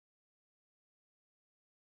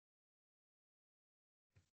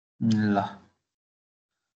ल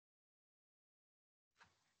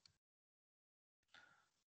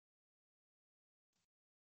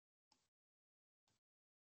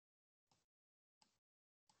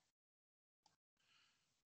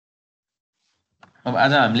अब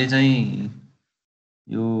आज हामीले चाहिँ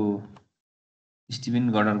यो स्टिफन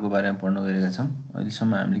गर्डरको बारेमा पढ्न गएका छौँ।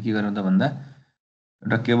 अहिलेसम्म हामीले के गर्यौँ त भन्दा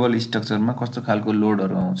एउटा केबल स्ट्रक्चरमा कस्तो खालको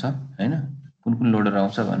लोडहरू आउँछ हैन, कुन कुन लोडहरू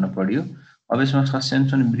आउँछ भनेर पढियो। अब यसमा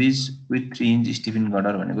suspension bridge with 3 inch Stephen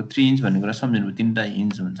girder भनेको 3 इन्च भन्ने कुरा सम्झिनु, तीनटा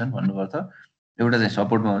इन्च हुन्छन् भन्नुपर्छ। एउटा चाहिँ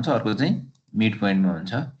सपोर्टमा हुन्छ, अर्को चाहिँ मिड पोइन्टमा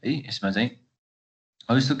हुन्छ है। यसमा चाहिँ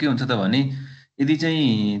अब यस्तो के हुन्छ त भने यदि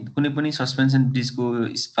चाहिँ कुनै पनि सस्पेन्सन ब्रिजको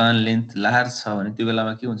स्पान लेन्थ लार्ज छ भने त्यो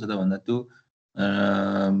बेलामा के हुन्छ त भन्दा त्यो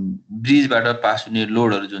ब्रिजबाट पास हुने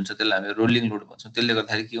लोडहरू जुन छ त्यसलाई हामी रोलिङ लोड भन्छौँ। त्यसले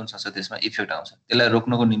गर्दाखेरि के हुनसक्छ त्यसमा इफेक्ट आउँछ। त्यसलाई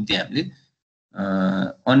रोक्नको निम्ति हामीले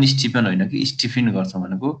अनस्टिफन होइन कि स्टिफिन गर्छौँ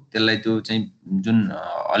भनेको। त्यसलाई त्यो चाहिँ जुन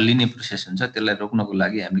हल्लिने प्रोसेस हुन्छ त्यसलाई रोक्नको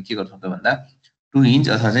लागि हामीले के गर्छौँ त भन्दा 2 इन्च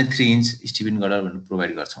अथवा चाहिँ 3 इन्च स्टिफिन गर्डर भनेर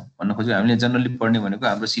प्रोभाइड गर्छौँ। भन्न खोजेको हामीले जनरली पढ्ने भनेको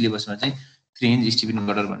हाम्रो सिलेबसमा चाहिँ 3 इन्च स्टिफिन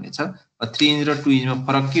गर्डर भन्ने छ। 3 इन्च र 2 इन्चमा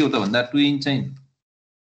फरक के हो त भन्दा 2 इन्च चाहिँ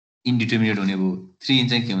इन्डिटर्मिनेट हुने भयो, 3 इन्च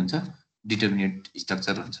चाहिँ के हुन्छ डिटर्मिनेट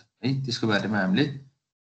स्ट्रक्चर हुन्छ है। त्यसको बारेमा हामीले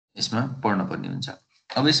यसमा पढ्न पर्ने हुन्छ।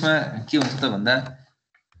 अब यसमा के हुन्छ त भन्दा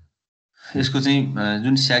यसको चाहिँ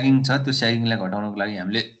जुन स्यागिङ छ त्यो स्यागिङलाई घटाउनको लागि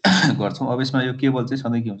हामीले गर्छौँ। अब यसमा यो केबल चाहिँ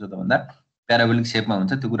सधैँ के हुन्छ त भन्दा प्याराबोलिक सेपमा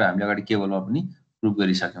हुन्छ। त्यो कुरा हामीले अगाडि केबलमा पनि प्रुभ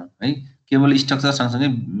गरिसक्यौँ है। केबल स्ट्रक्चर सँगसँगै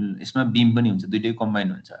यसमा बिम पनि हुन्छ, दुइटै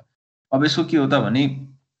कम्बाइन हुन्छ। अब यसको के हो त भने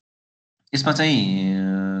यसमा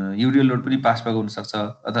चाहिँ युडिएल लोड पनि पास भएको हुनसक्छ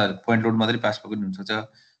अथवा पोइन्ट लोड मात्रै पास भएको पनि हुनसक्छ।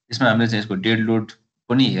 यसमा हामीले चाहिँ यसको डेड लोड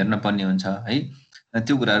पनि हेर्न पर्ने हुन्छ है।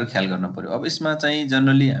 त्यो कुराहरू ख्याल गर्न पर्यो। अब यसमा चाहिँ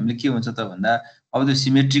जनरली हामीले के हुन्छ त भन्दा अब त्यो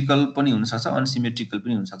सिमेट्रिकल पनि हुनसक्छ, अनसिमेट्रिकल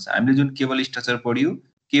पनि हुनसक्छ। हामीले जुन केबल स्ट्रक्चर पढ्यो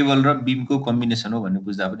केबल र बिमको कम्बिनेसन हो भन्ने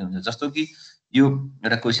बुझ्दा पनि हुन्छ। जस्तो कि यो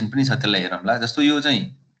एउटा क्वेसन पनि छ, त्यसलाई हेरौँला। जस्तो यो चाहिँ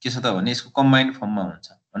के छ त भने यसको कम्बाइन्ड फर्ममा हुन्छ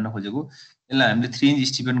भन्न खोजेको। यसलाई हामीले 3 इन्च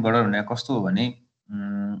स्टिफन गर्डर भनेको कस्तो हो भने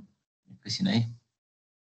एकैछिन है,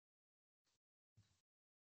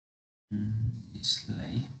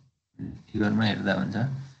 यसलाई फिगरमा हेर्दा हुन्छ।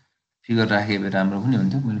 फिगर राखे भए राम्रो पनि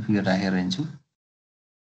हुन्थ्यो, मैले फिगर राखेर हिँड्छु।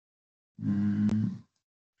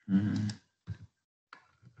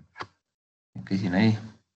 एकैछिन है।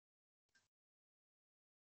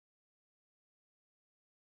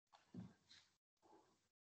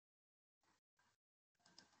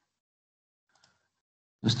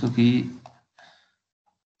 जस्तो कि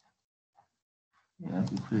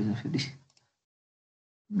फेरि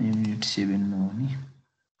मिनेट 7 मा हो नि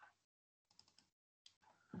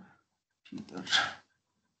फिगर।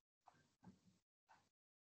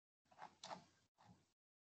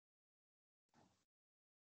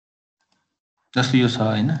 जस्तो यो छ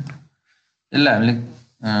हैन, यसलाई हामीले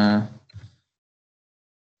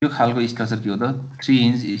यो खालको स्ट्रक्चर के हो त 3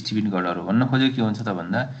 इन्च स्टिफिन गर्डर हो। भन्न खोजेको के हुन्छ त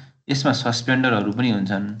भन्दा यसमा सस्पेन्डरहरू पनि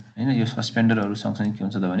हुन्छन् हैन। यो सस्पेन्डरहरू सँगसँगै के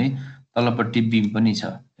हुन्छ त भने तलपट्टि बिम पनि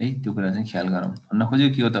छ है। त्यो कुरा चाहिँ ख्याल गरौँ। भन्न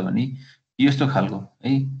खोजेको के हो त भने यस्तो खालको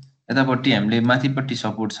है, यतापट्टि हामीले माथिपट्टि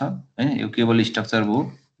सपोर्ट छ हैन, यो केबल स्ट्रक्चर भयो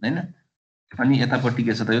हैन। अनि यतापट्टि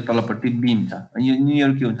के छ त यो तलपट्टि बिम छ। अनि यो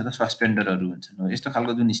यिनीहरू के हुन्छ त सस्पेन्डरहरू हुन्छन्। यस्तो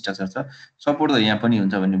खालको जुन स्ट्रक्चर छ सपोर्ट त यहाँ पनि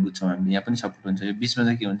हुन्छ भन्ने बुझ्छौँ हामीले। यहाँ पनि सपोर्ट हुन्छ, यो बिचमा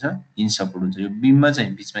चाहिँ के हुन्छ हिन्ज सपोर्ट हुन्छ। यो बिममा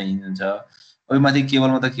चाहिँ बिचमा हिन्ज हुन्छ। अब माथि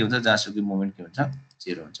केबलमा त के हुन्छ जहाँसुकै मोमेन्ट के हुन्छ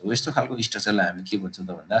जेरो हुन्छ। हो यस्तो खालको स्ट्रक्चरलाई हामी के भन्छौँ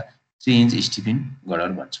त भन्दा 3 इन्च स्टिफिन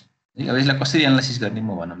गर्डर भन्छौँ। अब यसलाई कसरी एनालाइसिस गर्ने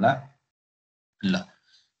म भनौँला। ल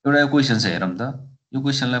एउटा यो क्वेसन छ हेरौँ त। यो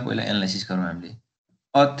क्वेसनलाई पहिला एनालाइसिस गरौँ हामीले।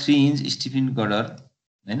 अ 3 इन्च स्टिफिन गर्डर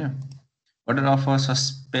हैन, order of a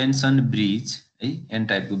suspension bridge है, एन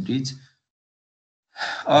टाइपको ब्रिज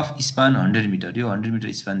अफ स्पान 100 मिटर, यो 100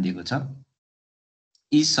 मिटर स्पान दिएको छ,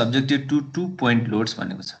 is subjected to 2 point loads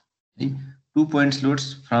भनेको छ है। 2 points loads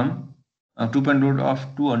from 2 point load of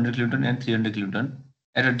 200 किलोन्युटन and 300 किलोन्युटन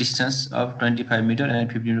at a distance of 25 metre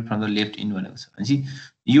and 50 metre from the left in भनेको छ। भनेपछि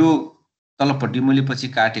यो तलपट्टि मैले पछि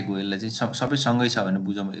काटेको यसलाई चाहिँ सबै सँगै छ भने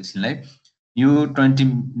बुझौँ एकछिनलाई। यो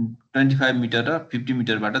 25 मिटर र 50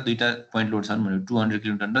 मिटरबाट दुईटा पोइन्ट लोड छन् भनेको 200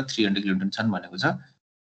 किलोन्युटन र 300 किलोन्युटन छन् भनेको छ।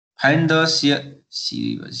 Find the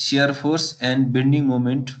shear force and bending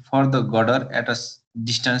moment for the girder at a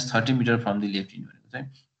distance 30 metre from the left in भनेको चाहिँ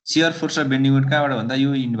सियर फोर्स र बेन्डिङ मोमेन्ट कहाँबाट भन्दा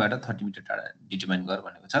यो इनबाट 30 मिटर टाढा डिटर्माइन गर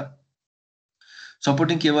भनेको छ।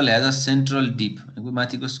 Supporting cable has a central deep भनेको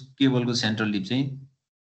माथिको केबलको सेन्ट्रल डिप चाहिँ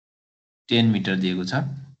 10 मिटर दिएको छ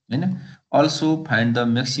हैन। Also find the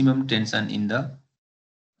maximum tension in the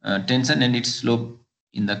tension and it's slope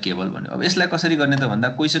in the cable भन्यो। अब यसलाई कसरी गर्ने त भन्दा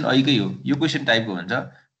क्वेसन अहिकै हो, यो क्वेसन टाइपको हुन्छ।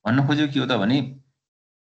 भन्न खोजेको के हो त भने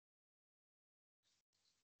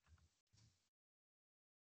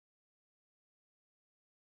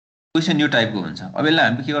क्वेसन यो टाइपको हुन्छ। अब यसलाई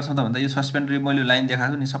हामीले के गर्छौँ त भन्दा यो सस्पेन्ड मैले लाइन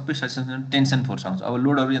देखाएको नि सबै सस्पेन्सन टेन्सन फोर्स आउँछ। अब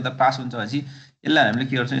लोडहरू यहाँ त पास हुन्छ भनेपछि यसलाई हामीले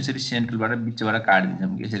के गर्छौँ यसरी सेन्ट्रलबाट बिचबाट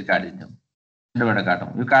काटिदिन्छौँ कि यसरी काटिदिन्छौँ, सेन्टरबाट काटौँ।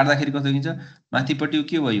 यो काट्दाखेरि कस्तो देखिन्छ माथिपट्टि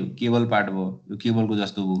के भयो केबल पार्ट भयो, यो केबलको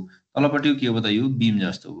जस्तो भयो, तलपट्टि के भयो त यो बिम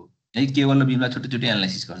जस्तो भयो है। केबल र बिमलाई छुट्टै छुट्टै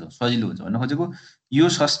एनालाइसिस गर्छौँ सजिलो हुन्छ भन्न खोजेको। यो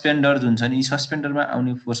सस्पेन्डर जुन छ नि यी सस्पेन्डरमा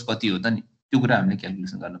आउने फोर्स कति हो त नि त्यो कुरा हामीले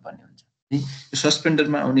क्यालकुलेसन गर्नुपर्ने हुन्छ है। यो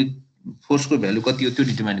सस्पेन्डरमा आउने फोर्सको भ्यालु कति हो त्यो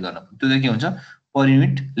डिटर्माइन गर्न त्यो चाहिँ के हुन्छ पर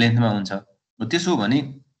युनिट लेन्थमा हुन्छ। त्यसो हो भने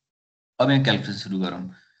अब यहाँ क्यालकुलेसन सुरु गरौँ।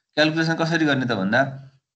 क्यालकुलेसन कसरी गर्ने त भन्दा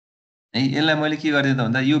है यसलाई मैले के गरेँ त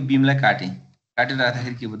भन्दा यो बिमलाई काटेँ, काटेर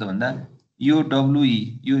राख्दाखेरि के भयो त भन्दा यो डब्लुई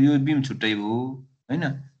यो बिम छुट्टै भयो होइन,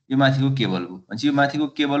 यो माथिको केबल भयो भनेपछि यो माथिको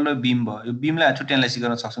केबल र बिम भयो। यो बिमलाई छुट्टै एनालाइसिस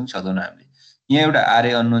गर्न सक्छौँ कि सक्दैनौँ हामीले। यहाँ एउटा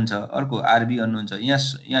आरए अननोन छ, अर्को आरबी अननोन छ,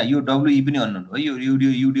 यहाँ यो डब्लुई पनि अननोन हो है। यो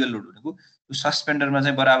युडिएल लोड भनेको यो सस्पेन्डरमा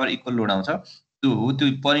चाहिँ बराबर इक्वल लोड आउँछ त्यो हो, त्यो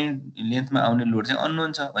पर युनिट लेन्थमा आउने लोड चाहिँ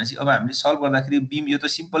अननोन छ भनेपछि अब हामीले सल्भ गर्दाखेरि बिम यो त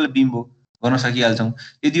सिम्पल बिम हो गर्न सकिहाल्छौँ।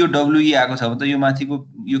 यदि यो डब्लुई आएको छ भने त यो माथिको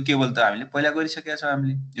यो केबल त हामीले पहिला गरिसकेका छौँ।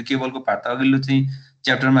 हामीले यो केबलको पार्ट त अघिल्लो चाहिँ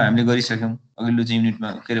च्याप्टरमा हामीले गरिसक्यौँ, अघिल्लो चाहिँ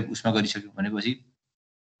युनिटमा के अरे उसमा गरिसक्यौँ भनेपछि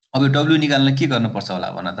अब यो डब्लु निकाल्न के गर्नुपर्छ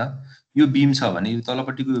होला भन त। यो बिम छ भने यो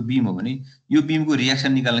तलपट्टिको यो बिम हो भने यो बिमको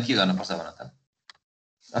रियाक्सन निकाल्न के गर्नुपर्छ भन त।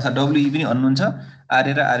 अर्थात् डब्लुई पनि अननोन छ,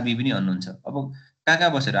 आरए र आरबी पनि अननोन छ। अब कहाँ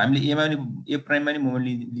कहाँ बसेर हामीले एमा पनि ए प्राइममा पनि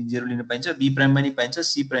मोमेन्ट जेरो लिन पाइन्छ, बी प्राइममा पनि पाइन्छ,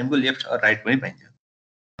 सी प्राइमको लेफ्ट र राइट पनि पाइन्छ।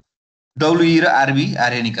 डब्लुई र आरबी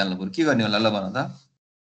आरए निकाल्नु पर्यो के गर्ने होला ल भन त।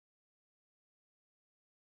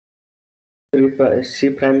 सी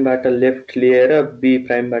प्राइमबाट लेफ्ट लिएर बी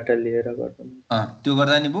प्राइमबाट लिएर गर्नु त्यो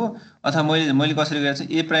गर्दा नि भयो। अथवा मैले कसरी गरेको छु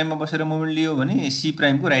ए प्राइममा बसेर मोमेन्ट लियो भने सी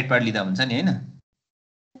प्राइमको राइट पार्ट लिँदा हुन्छ नि होइन।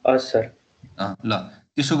 सर ल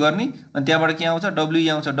त्यसो गर्ने अनि त्यहाँबाट के आउँछ डब्लुई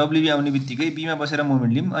आउँछ। डब्लुई आउने बित्तिकै बीमा बसेर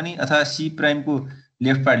मोमेन्ट लिउँ अनि अथवा सी प्राइमको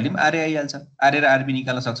लेफ्ट पार्ट लिउँ आरए आइहाल्छ। आरए र आरबी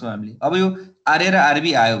निकाल्न सक्छौँ हामीले। अब यो आरए र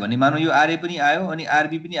आरबी आयो भने मानौँ यो आरए पनि आयो अनि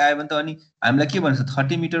आरबी पनि आयो भने त अनि हामीलाई के भन्छ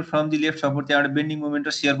 30 metre from the left support त्यहाँबाट बेन्डिङ मोमेन्ट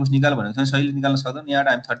र सियर फोर्स निकाल भनेको छ। सहिले निकाल्न सक्दैनौँ।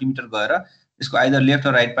 यहाँबाट हामी 30 मिटर गएर यसको आइदर लेफ्ट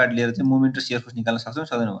र राइट पार्ट लिएर चाहिँ मोमेन्ट र सियर फोर्स निकाल्न सक्छौँ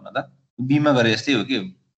सक्दैनौँ भन त। बीमा गरे जस्तै हो कि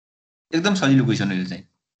एकदम सजिलो क्वेसन हो यो चाहिँ,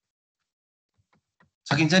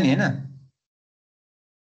 सकिन्छ नि होइन।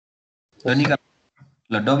 ल निकाल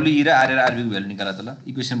ल डब्लुई र आरए र आरबीको भ्यालु निकाल त ल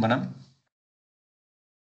इक्वेसन बनाऊ।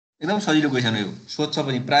 एकदम सजिलो क्वेसन हो यो, सोध्छ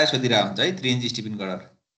पनि प्रायः सोधिरहेको हुन्छ है 3 इन्च स्टिफिन गरेर।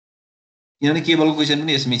 किनभने केबलको क्वेसन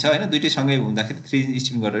पनि यसमै छ होइन, दुइटै सँगै हुँदाखेरि 3 इन्च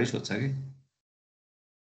स्टिफिन गरेरै सोध्छ कि।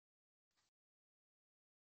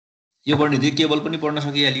 यो पढ्ने थियो केबल पनि पढ्न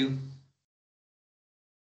सकिहाल्यो।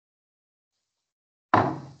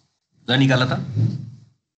 ल निकाल त।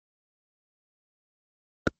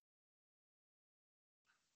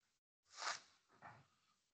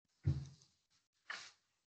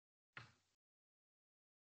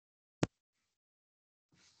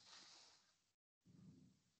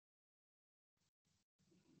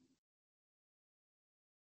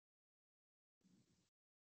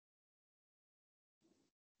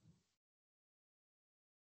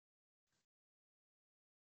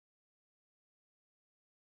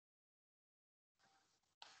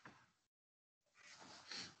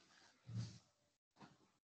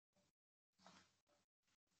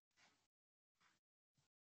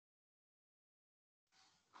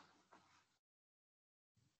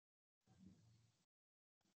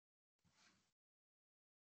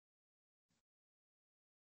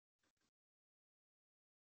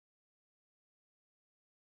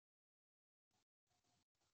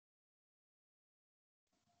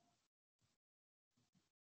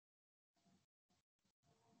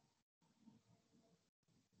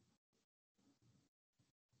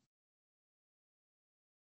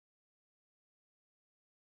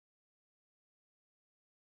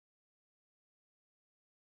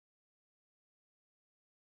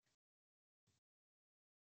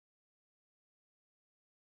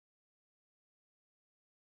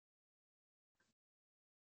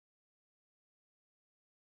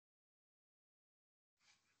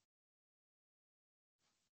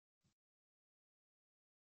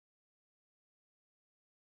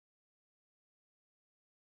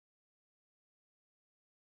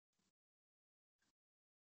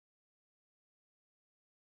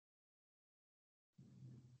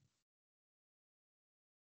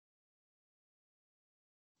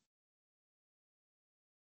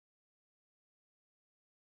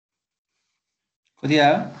 कति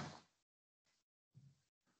आयो?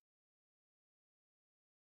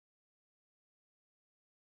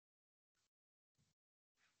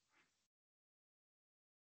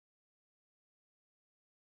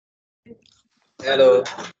 हेलो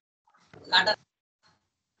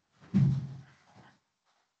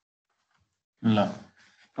ल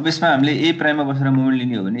अब यसमा हामीले ए प्राइममा बसेर मोमेन्ट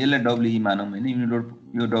लिने हो भने यसलाई डब्ल्युई मानौँ हैन युनिट लोड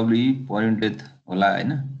यो डब्ल्युई पर युनिट लेन्थ होला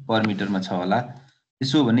हैन पर मिटरमा छ होला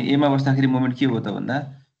त्यसो हो भने एमा बस्दाखेरि मोमेन्ट के हो त भन्दा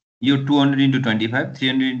यो 200 × 25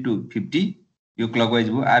 300 × 50 यो क्लकवाइज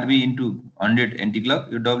भयो आरबी × 100 एन्टी क्लक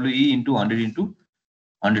यो डब्ल्युई × 100 ×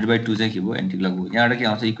 100/2 चाहिँ के भयो एन्टी क्लक भयो यहाँबाट के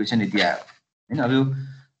आउँछ इक्वेसन यति आयो हैन अब यो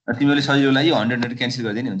तिमीले सजिलोलाई यो 100 क्यान्सल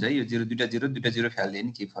गर्दिने हुन्छ है यो 0 दुईटा 0 फाल्दिए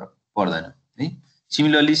नि के फरक पर्दैन है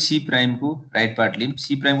सिमिलरली सी प्राइम को right part lim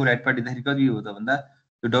C prime को राइट पार्ट लिँदाखेरि कति हो त भन्दा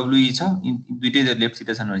यो डब्ल्युई छ दुईटै लेफ्ट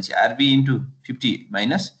सिधा छन् भनेपछि आरबी × 50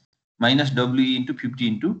 माइनस डब्ल्युई × 50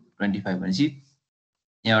 × 25 भनेपछि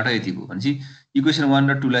यहाँबाट यति भयो भनेपछि इक्वेसन 1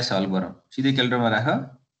 र 2 लाई सल्भ गरौँ सिधै क्याल्कुलेटरमा राख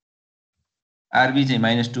आरबी चाहिँ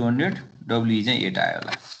 -200 डब्ल्युई चाहिँ 8 आयो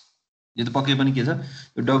होला यो त पक्कै पनि के छ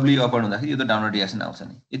यो डब्ल्युई अपवर्ड हुँदाखेरि यो त डाउनवर्ड रिएक्सन आउँछ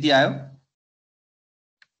नि यति आयो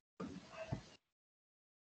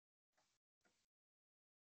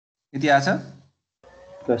यति आछ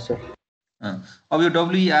यस सर अब यो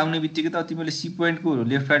डब्ल्युई आउने बित्तिकै त तिमीले सी पोइन्टको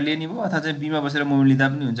लेफ्ट पार्ट लिने भयो अथवा चाहिँ बीमा बसेर मोमेन्ट लिँदा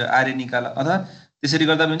पनि हुन्छ आरए निकाल अथवा त्यसरी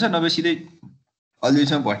गर्दा पनि हुन्छ नभए सिधै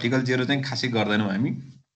अहिलेसम्म भर्टिकल जेरो चाहिँ खासै गर्दैनौँ हामी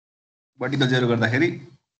भर्टिकल जेरो गर्दाखेरि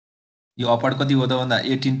यो अपवर्ड कति हो त भन्दा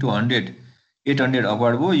 8 × 100 800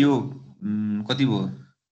 अपवर्ड भयो यो कति भयो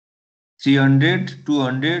 300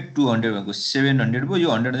 200 200 भएको 700 भयो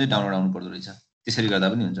यो 100 चाहिँ डाउनलोड आउनु पर्दो रहेछ त्यसरी गर्दा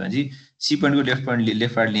पनि हुन्छ भने सी पोइन्टको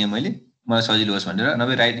लेफ्ट पार्ट लिएँ मैले मलाई सजिलो होस् भनेर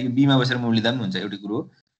नभए राइट बीमा बसेर म लिँदा पनि हुन्छ एउटै कुरो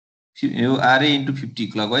यो आरए ×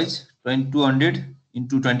 50 क्लकवाइज 200 ×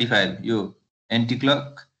 25 यो एन्टी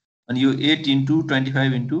क्लक अनि यो 8 ×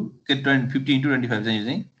 25 × 50 × 25 चाहिँ यो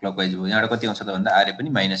चाहिँ क्लकवाइज भयो यहाँबाट कति आउँछ त भन्दा आरए पनि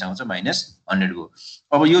माइनस आउँछ -100 भयो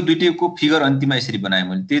अब यो दुईटैको फिगर अन्तिममा यसरी बनाएँ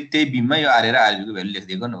मैले त्यही बीममा यो आरए र आरबीको भ्यालु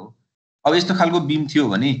लेखिदिएको न हो अब यस्तो खालको बीम थियो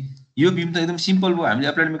भने यो बीम त एकदम सिम्पल भयो हामीले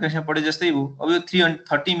एप्लाइड मेकानिक्समा पढे जस्तै हो अब यो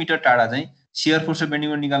 330 मिटर टाढा चाहिँ शियर फोर्स र बेन्डिङ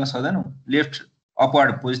मोमेन्ट निकाल्न सक्दैनौ left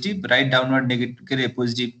upward positive right downward negative के रे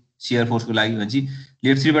पोजिटिभ शियर फोर्सको लागि भनेपछि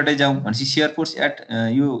लेफ्ट 3 बाटै जाउँ भनेपछि शियर फोर्स एट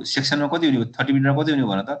यो सेक्सनमा कति हुने हो 30 मिटरमा कति हुने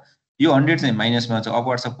भन त यो 100 चाहिँ माइनसमा छ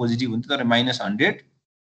अपवर्ड छ पोजिटिभ हुन्छ तर -100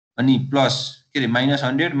 अनि प्लस के रे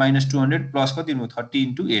 -100 -200 प्लस कति हुने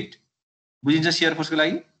 30 × 8 बुझिन्छ शियर फोर्सको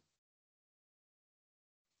लागि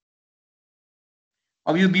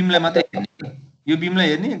अब यो बीमलाई मात्रै हेर्ने यो बीमलाई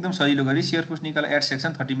हेर्ने एकदम सजिलो गरी शियर फोर्स निकाल at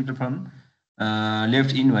section 30 metre from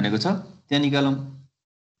left in भनेको छ त्यहाँ निकालौँ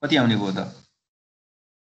कति आउने भयो त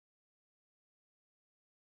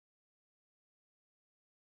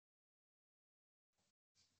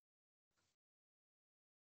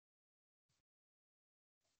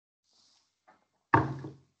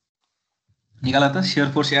निकाला त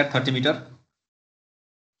शियर फोर्स एट 30 मिटर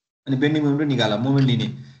अनि बेन्डिङ मोमेन्ट निकाला मोमेन्ट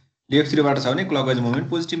लिने लेफ्ट 3 बाट छ भने क्लकवाइज मोमेन्ट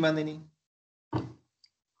पोजिटिभ मान्दिने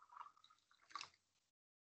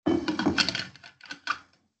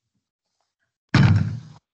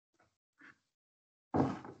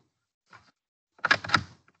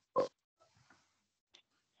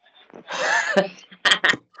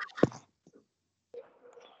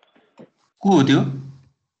को हो त्यो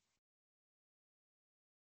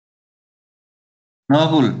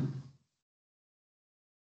नकुल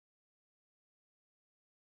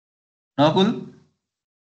नकुल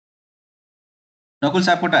नकुल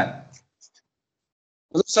सापकोटा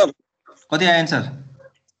हजुर सर कति आयो एन्सर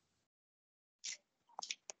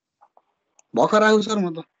भर्खर आएको सर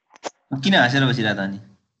म त किन हाँसेर बसिरा त अनि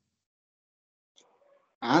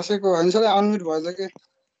हाँसेको होइन सर अनम्युट भएछ के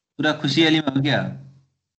पुरा खुसियालीमा हो क्या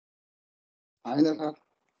होइन सर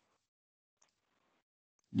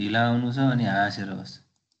ढिला आउनु छ अनि हाँसेर बस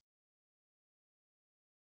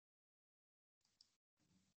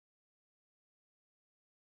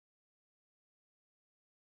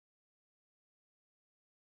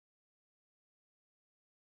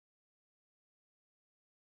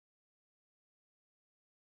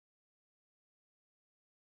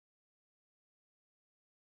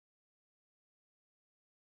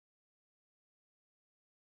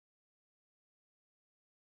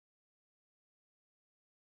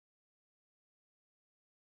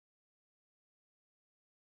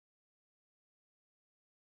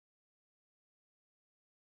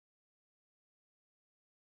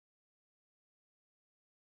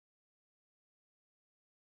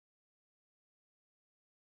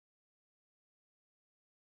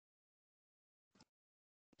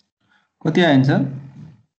कति आयो एन्सर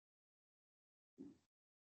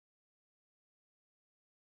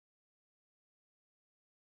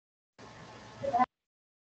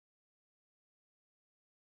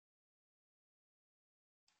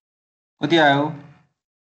कति आयो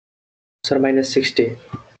सर -60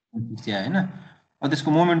 आयो हैन अब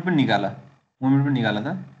त्यसको मोमेन्ट पनि निकाल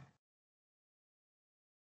त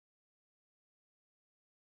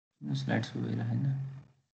स्लाइड सो भइरहेको छैन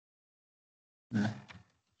ल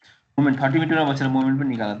मोमेन्ट 30 मिटरमा बसेर मोमेन्ट पनि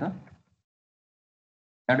निकाल त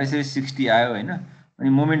एउटा यसरी 60 आयो हैन अनि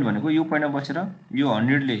मोमेन्ट भनेको यो पोइन्टमा बसेर यो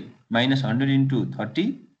 100 ले -100 इन्टु 30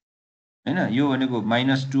 हैन यो भनेको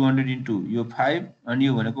 -200 इन्टु यो 5 अनि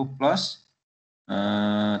यो भनेको प्लस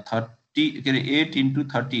 30 के रे 8 इन्टु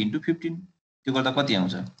 30 इन्टु 15 त्यो गर्दा कति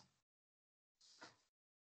आउँछ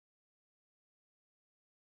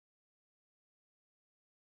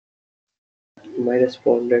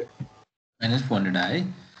 -400 आए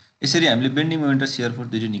यसरी हामीले बेन्डिङ मोमेन्ट र शियर फोर्स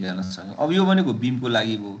दुईटै निकाल्न सक्छौं अब यो भनेको बीमको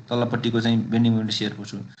लागि भयो तल्लोपट्टिको चाहिँ बेन्डिङ मोमेन्ट र शियर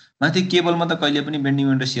फोर्स हो माथि केबलमा त कहिले पनि बेन्डिङ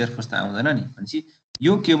मोमेन्ट र शियर फोर्स त आउँदैन नि भनेपछि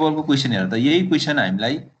यो केबलको क्वेशन हेर्दा यही क्वेशन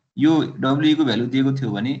हामीलाई यो डब्ल्यू को भ्यालु दिएको थियो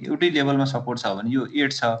भने एउटै लेभलमा सपोर्ट छ भने यो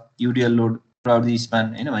 8 छ युडिएल लोड थ्रुआउट द स्पान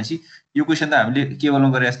हैन भनेपछि यो क्वेशन त हामीले केबलमा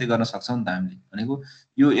गरे जस्तै गर्न सक्छौं नि त हामीले भनेको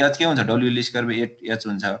यो एच के हुन्छ डब्ल्यू ल स्क्वायर बाइ 8 एच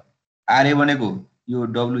हुन्छ आरए भनेको यो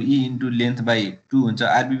डब्ल्यू इन्टु लेन्थ बाइ 2 हुन्छ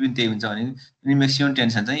आरबी पनि त्यही हुन्छ भने अनि म्याक्सिमम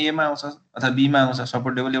टेन्सन चाहिँ ए मा आउँछ अथवा बी मा आउँछ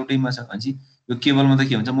सपोर्ट लेभल एउटैमा छ भनेपछि यो केबलमा त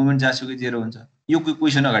के हुन्छ मोमेन्ट जासुकै जेरो हुन्छ यो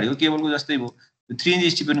क्वेशन अगाडिको केबलको जस्तै भयो 3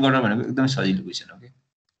 इन्च स्टिफन गरेर भनेको एकदम सजिलो क्वेशन हो के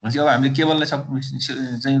भनेपछि अब हामीले केबललाई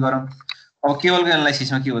चाहिँ गरौँ अब केबलको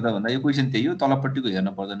एनालाइसिसमा के हो त भन्दा यो क्वेशन त्यही हो तलपट्टिको हेर्न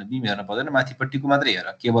पर्दैन बीम हेर्न पर्दैन माथिपट्टिको मात्रै हेर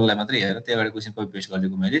केबललाई मात्रै हेर त्यही अगाडि क्वेशन कपी पेस्ट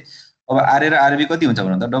गरिदिएको मैले अब आर र आरबी कति हुन्छ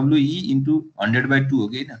भन्दा डब्ल्यूई इन्टु 100/2 हो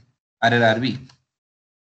कि हैन आर र आरबी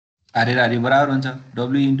बराबर हुन्छ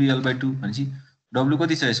डब्ल्यू इन्टु एल बाइ 2 भनेपछि डब्ल्यू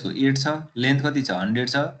कति छ यसको 8 छ लेन्थ कति छ 100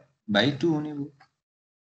 छ बाइ 2 हुने भयो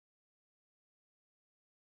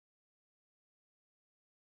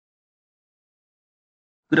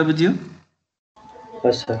कुरा बुझियो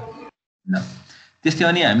हस् सर ल त्यस्तै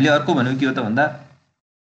अनि हामीले अर्को भनेको के हो त भन्दा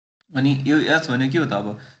अनि यो एच भनेको के हो त अब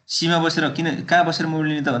सीमा बसेर किन कहाँ बसेर मोमेन्ट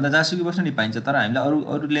लिने त भन्दा जहाँसुकै बस्न नि पाइन्छ तर हामीलाई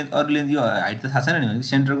अरु लेन्थ यो हाइट त थाहा छैन नि भनेको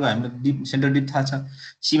सेन्टरको हामीलाई डिप सेन्टर डिप थाहा छ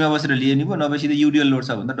सीमा बसेर लिए नि भयो नभए सिधै युडिएल लोड छ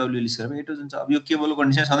भन्दा डब्ल्यूएल स्क्वायर एटो हुन्छ अब यो केबलको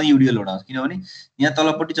कन्डिसन सधैँ युडिएल लोड आउँछ किनभने यहाँ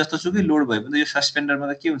तलपट्टि जस्तो सुकै लोड भए पनि यो सस्पेन्डरमा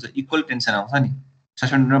त के हुन्छ इक्वल टेन्सन आउँछ नि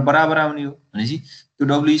सस्पेन्डरमा बराबर आउने हो भनेपछि त्यो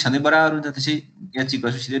डब्ल्यूई सधैँ बराबर हुन्छ त्यसै एच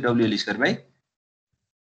इक्वल सिधै डब्ल्यूएल स्क्वायर बाइ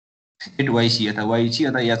 8yc अथवा yc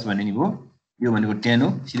अथवा h भन्ने नि भयो यो भनेको 10 हो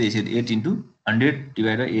सिधै यसरी 8 इन्टु 100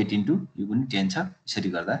 डिभाइड बाइ 8 इन्टु यो पनि 10 छ यसरी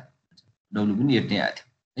गर्दा डब्ल्यू पनि 8 नै आएको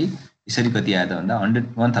थियो है यसरी कति आयो त भन्दा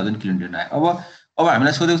 1000 किलोन्युटन आयो अब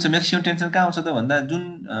हामीलाई सोधेको छ म्याक्सिमम टेन्सन कहाँ आउँछ त भन्दा जुन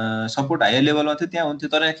सपोर्ट हायर लेभलमा थियो त्यहाँ हुन्थ्यो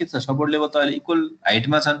तर यहाँ के छ सपोर्ट लेभल त अहिले इक्वल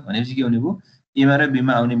हाइटमा छन् भनेपछि के हुने भयो एमा र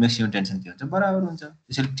बीमा आउने म्याक्सिमम टेन्सन के हुन्छ बराबर हुन्छ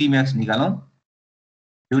त्यसैले टी म्याक्स निकालौं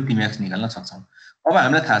यो टी म्याक्स निकाल्न सक्छौं अब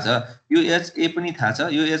हामीलाई थाहा छ यो एच ए पनि थाहा छ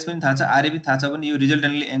यो एच पनि थाहा छ आरए पनि थाहा छ भने यो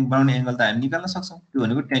रिजल्टेन्टले बनाउने एंगल त हामी निकाल्न सक्छौं त्यो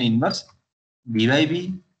भनेको tan inverse v by b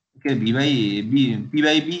के v by b p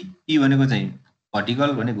by b p भनेको चाहिँ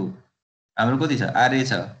भर्टिकल भनेको हाम्रो कति छ आरए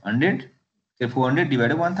छ 100 के 400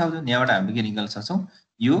 डिवाइडेड 1000 यहाँबाट हामीले के निकाल्न सक्छौं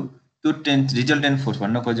यो त्यो रिजल्टेन्ट फोर्स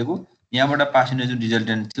भन्न खोजेको यहाँबाट पास हुने जुन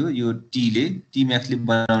रिजल्टेन्ट थियो यो टी ले टी म्याक्स ले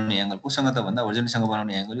बनाउने एंगल कोसँग त भन्दा होरिजोन्टलसँग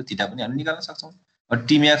बनाउने एंगल यो थीटा पनि हामी निकाल्न सक्छौं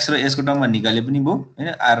टी म्याक्स र एस को टर्ममा निकाले पनि भयो हैन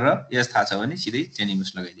आर र एस थाहा छ भने सिधै tan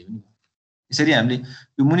इन्भर्स लगाइदिए पनि भयो यसरी हामीले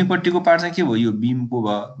यो मुनिपट्टिको पार्ट चाहिँ के भयो यो बीमको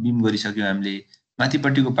भयो बीम गरिसक्यो हामीले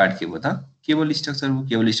माथिपट्टिको पार्ट के भयो त केबल स्ट्रक्चर भयो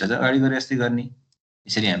केबल स्ट्रक्चर अगाडि गरे जस्तै गर्ने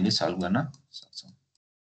यसरी हामीले सल्भ गर्न सक्छौं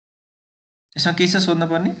यसमा के छ सोध्न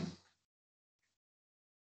पर्ने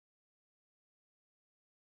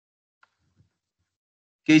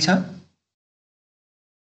केही छ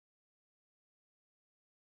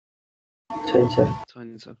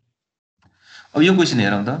छैन सर अब यो क्वेशन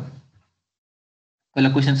हेरौं त पहिला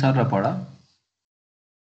क्वेशन सर र पढ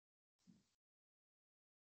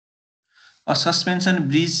A suspension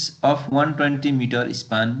bridge of 120 meter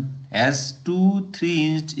span has 2-3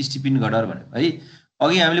 inch steepen girder भन्यो है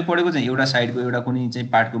अघि हामीले पढेको चाहिँ एउटा साइडको एउटा कुनै चाहिँ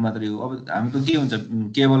पार्टको मात्रै हो अब हामीको के हुन्छ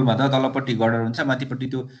केबलमा त तलपट्टि गर्डर हुन्छ माथिपट्टि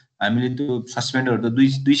त्यो हामीले त्यो सस्पेन्डरहरु त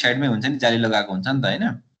दुई साइडमै हुन्छ नि जाली लगाएको हुन्छ नि त हैन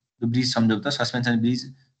त्यो ब्रिज सम्झौ त सस्पेन्सन ब्रिज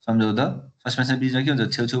सम्झौ त सस्पेन्सन ब्रिजमा के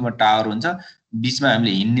हुन्छ छेउछेउमा टावर हुन्छ बीचमा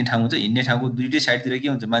हामीले हिड्ने ठाउँ हुन्छ हिड्ने ठाउँको दुईटै साइडतिर के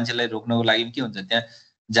हुन्छ मान्छेलाई रोक्नको लागि के हुन्छ त्यहाँ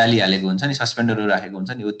जाली हालेको हुन्छ नि सस्पेन्डरहरु राखेको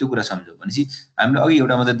हुन्छ नि हो त्यो कुरा सम्झौ भनेसी हामीले अघि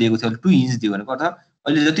एउटा मात्र दिएको थियो 2 इन्च दियो भनेको अर्थ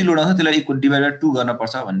अहिले जति लोड आउँछ त्यसलाई इक्वल डिवाइड बाइ 2 गर्न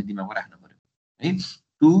पर्छ भन्ने दिमागमा राख्नु पर्यो है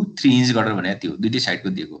 2-3 इन्च गर्डर भने त्यो दुईटै साइडको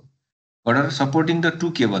दिएको girder supporting the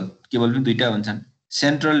two cable पनि दुईटा हुन्छन्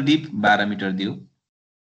सेन्ट्रल डिप 12 मिटर दियो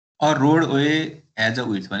a road way as a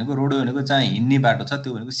width भनेको रोड वे भनेको चाहिँ हिड्ने बाटो छ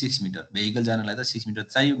त्यो भनेको 6 मिटर भेहिकल जानलाई त 6 मिटर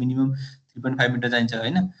चाहियो मिनिमम 3.5 मिटर चाहिन्छ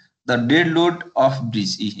हैन the dead load of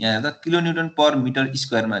bridge यहाँ त किलोन्युटन पर मिटर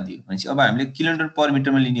स्क्वायरमा दियो भनेपछि अब हामीले किलोन्युटन पर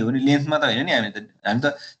मिटरमा लिने हो भने लेन्थमा त हैन नि हामी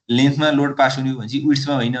त लेन्थमा लोड पास हुने हो भनेपछि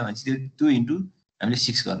विड्थमा हैन भनेपछि त्यो इन्टु हामीले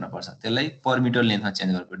 6 गर्न पर्छ त्यसलाई पर मिटर लेन्थमा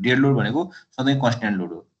चेन्ज गर्नुपर्छ डेड लोड भनेको सधैँ कन्स्ट्यान्ट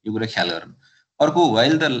लोड हो यो कुरा ख्याल गर्नु। अर्को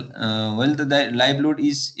while the live load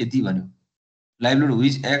is यति भन्यो, live load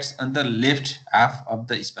which acts on the left half of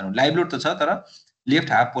the span, live load त छ तर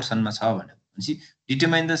लेफ्ट हाफ पोर्सनमा छ भन्यो भनेपछि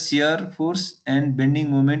determine the shear force and bending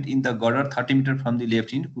moment in the girder 30 metre from the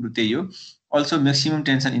left in, कुरो त्यही हो। Also maximum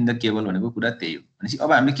tension in the cable भनेको कुरा त्यही हो भनेपछि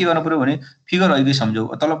अब हामीले के गर्नु पर्यो भने फिगर अहिले सम्झौ।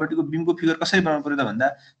 तलपट्टिको बिमको फिगर कसरी बनाउनु पर्यो त भन्दा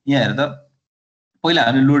यहाँ हेर त, पहिला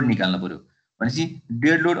हामीले लोड निकाल्नु पर्यो भनेपछि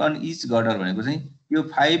dead load on each girder भनेको चाहिँ यो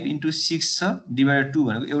 5 × 6 छ डिभाइडेड 2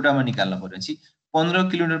 भनेको एउटामा निकाल्नु पर्यो भनेपछि 15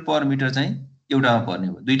 किलोमिटर पर मिटर चाहिँ एउटामा पर्ने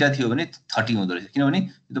हो। दुईटा थियो भने 30 हुँदो रहेछ, किनभने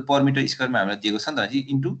यो त पर मिटर स्क्वायरमा हामीलाई दिएको छ नि त, भनेपछि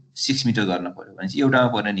इन्टु 6 मिटर गर्न पर्यो भनेपछि एउटामा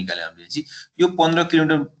पर्ने निकाल्यो हामीले। भनेपछि यो 15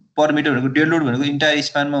 किलोमिटर पर मिटर भनेको डेड लोड भनेको इन्टायर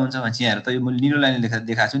स्पानमा हुन्छ भनेपछि यहाँ त यो मैले निलो लाइनले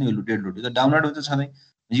देखाएको छु नि, यो डेड लोड यो त डाउनलोड हुन्छ सधैँ।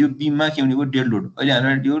 यो बिममा के हुने भयो डेड लोड, अहिले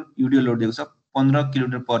हामीलाई यो युडिएल लोड दिएको छ 15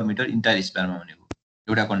 किलोमिटर पर मिटर इन्टायर स्पानमा भनेको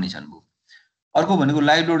एउटा कन्डिसन भयो। अर्को भनेको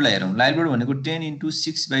लाइभ लोडलाई हेरौँ। लाइभ लोड भनेको 10 ×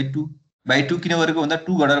 6/2 किन गरेको भन्दा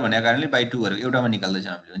 2 गर्डर भनेको कारणले बाई 2 गरेको एउटामा निकाल्दैछ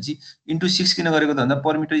हामीले भनेपछि इन्टु 6 किन गरेको त भन्दा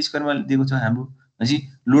पर मिटर स्क्वायरमा दिएको छ हाम्रो भनेपछि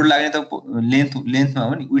लोड लाग्ने त लेन्थमा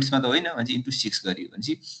हो नि, विड्थमा त होइन भनेपछि इन्टु 6 गरियो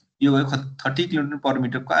भनेपछि यो भयो 30 किलोमिटर पर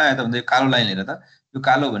मिटर। कहाँ आयो त भन्दा यो कालो लाइन हेर त, यो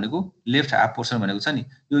कालो भनेको लेफ्ट हाफ पोर्सन भनेको छ नि,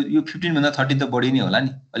 यो 15 भन्दा 30 त बढी नै होला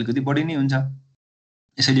नि, अलिकति बढी नै हुन्छ।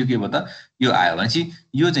 यसैले के भयो त यो आयो भनेपछि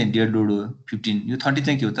यो चाहिँ डेड लोड हो 15, यो 30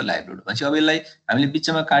 चाहिँ के हो त लाइभ लोड भनेपछि अब यसलाई हामीले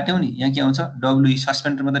बिचमा काट्यौँ नि, यहाँ के आउँछ डब्ल्युई,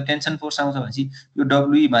 सस्पेन्डरमा त टेन्सन फोर्स आउँछ भनेपछि यो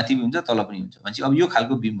डब्ल्युई माथि हुन्छ तल पनि हुन्छ भनेपछि अब यो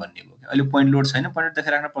खालको बिम भन्ने भयो। अहिले पोइन्ट लोड छैन, पोइन्ट लोड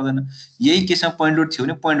देखाइ राख्न पर्दैन, यही केसमा पोइन्ट लोड थियो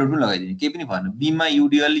भने पोइन्ट लोड पनि लगाइदिने केही पनि भएन। बिममा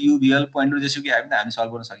युडिएल युबिएल पोइन्ट लोड जेसुकै आयो भने हामी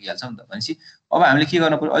सल्भ गर्न सकिहाल्छौँ नि त भनेपछि अब हामीले के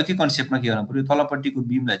गर्नु पर्यो, अर्कै कन्सेप्टमा के गर्नु पर्यो, तलपट्टिको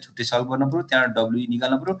बिमलाई छुट्टै सल्भ गर्नु पर्यो, त्यहाँ डब्ल्युई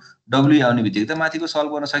निकाल्नु पर्यो, डब्ल्युई आउने बित्तिकै त माथिको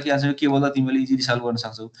सल्भ गर्न सकिहाल्छौँ, के बोल्दा तिमीले इजिली सल्भ गर्न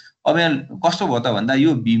सक्छौ। अब यहाँ कस्तो भयो त भन्दा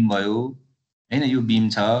यो बिम भयो हैन, यो बिम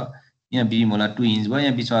छ, यहाँ बिम होला 2 इन्च भयो,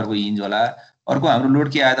 यहाँ बिचमा अर्को इन्च होला। अर्को हाम्रो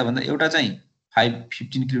लोड के आयो त भन्दा एउटा चाहिँ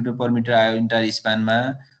 15 किलोमिटर पर मिटर आयो इन्टायर स्पानमा,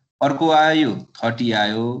 अर्को आयो यो 30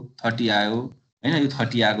 आयो 30 आयो हैन, यो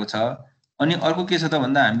 30 आएको छ। अनि अर्को के छ त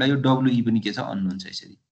भन्दा हामीलाई यो डब्ल्युई पनि के छ अननोन छ,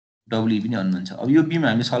 यसरी डब्ल्युई पनि अननोन छ। अब यो बिम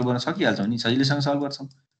हामीले सल्भ गर्न सकिहाल्छौँ नि, सजिलैसँग सल्भ गर्छौँ।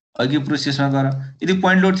 अघि प्रोसेसमा गर, यदि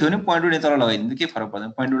पोइन्ट लोड थियो भने पोइन्ट लोड तल लगाइदिनु के फरक पर्दैन,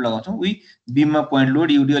 पोइन्ट लोड लगाउँछौँ, उही बिममा पोइन्ट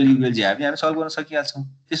लोड युडिएल युबिएल जे आयो भने हामी सल्भ गर्न सकिहाल्छौँ।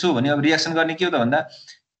 त्यसो हो भने अब रिएक्सन गर्ने के हो त भन्दा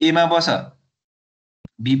एमा बस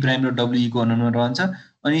बी प्राइम र डब्ल्युई को अननोनमा रहन्छ,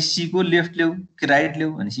 अनि सी को लेफ्ट ल्याऊ कि राइट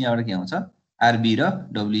ल्याऊ भनेपछि यहाँबाट के आउँछ आरबी र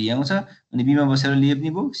डब्ल्युई आउँछ, अनि बीमा बसेर लिए पनि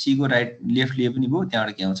भयो, सी को राइट लेफ्ट लिए पनि भयो,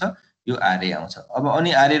 त्यहाँबाट के आउँछ यो आरए आउँछ। अब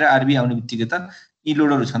अनि आरए र आरबी आउने बित्तिकै त यी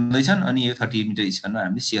लोडहरू छँदैछन्, अनि यो 30 मिटर स्पानमा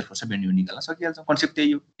हामीले शियर फोर्स र बेन्डिङ निकाल्न सकिहाल्छौँ। कन्सेप्ट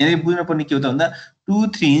त्यही हो। यहाँनिर बुझ्नु पर्ने के हो त भन्दा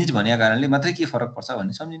 2-3 इन्च भनेको कारणले मात्रै के फरक पर्छ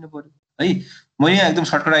भन्ने सम्झिनु पर्यो है। मैले यहाँ एकदम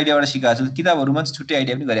सर्टकट आइडियाबाट सिकाएको छु, किताबहरूमा चाहिँ छुट्टै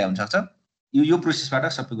आइडिया पनि गरे हुनसक्छ। यो प्रोसेसबाट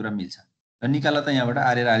सबै कुरा मिल्छ। र निकाल त यहाँबाट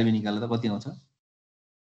आरए र आरबी निकाल त कति आउँछ,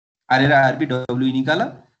 आरए र आरबी डब्ल्युई निकाल,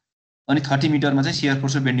 अनि 30 मिटरमा चाहिँ शियर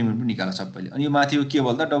फोर्स र बेन्डिङ मोमेन्ट पनि निकाल सबैले। अनि यो माथि के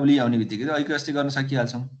भयो त डब्ल्युई आउने बित्तिकै त अहिले जस्तै गर्न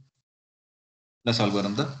सकिहाल्छौँ। ल सल्भ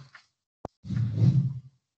गरौँ त।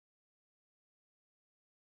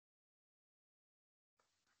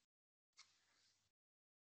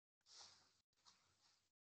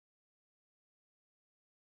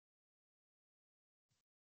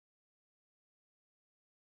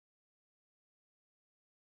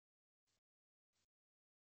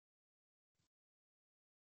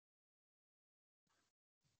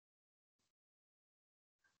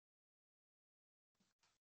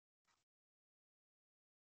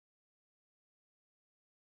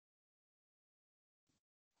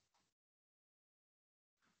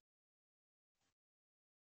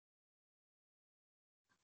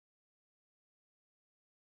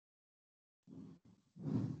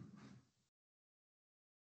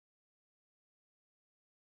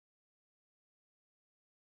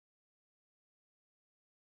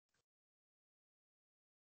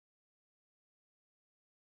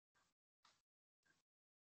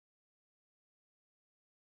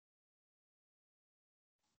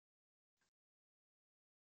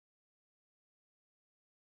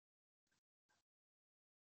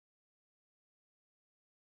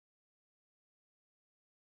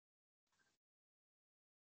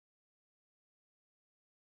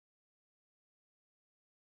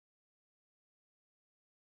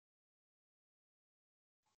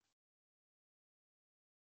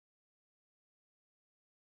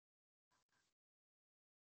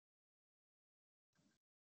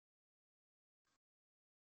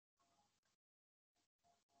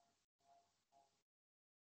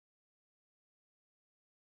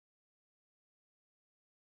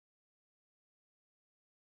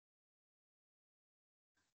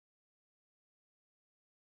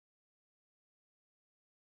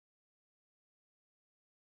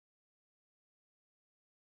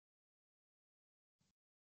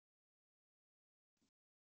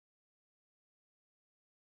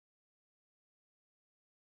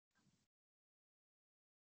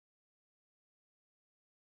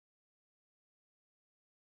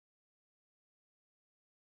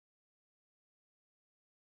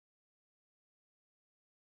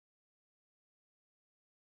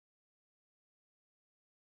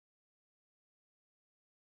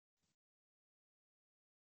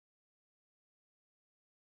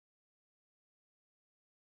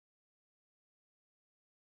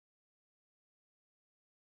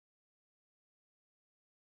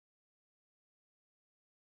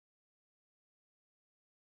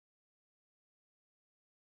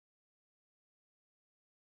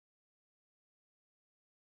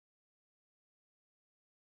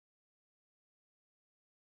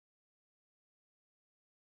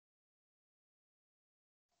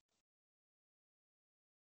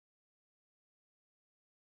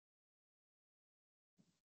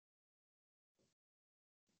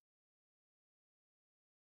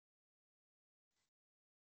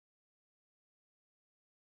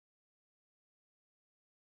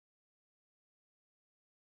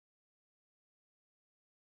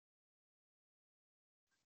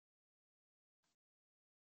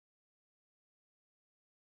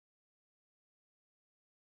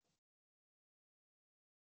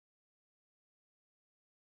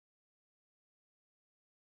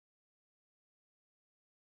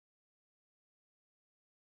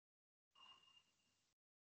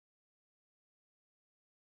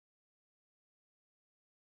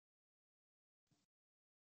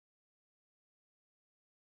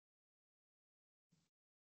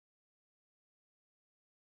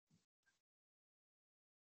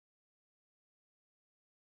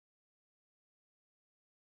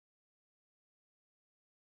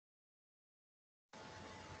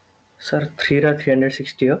 सर 3 र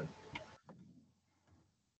 360 हो।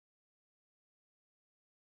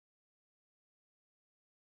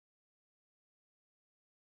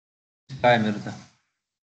 पाए मेरो त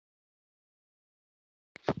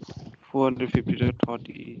 450 र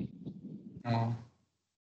 30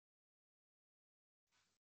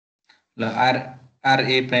 ल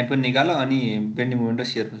आरए प्राइम पनि निकाल अनि बेन्डिङ मोमेन्ट र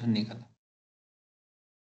शियर फोर्स पनि निकाल।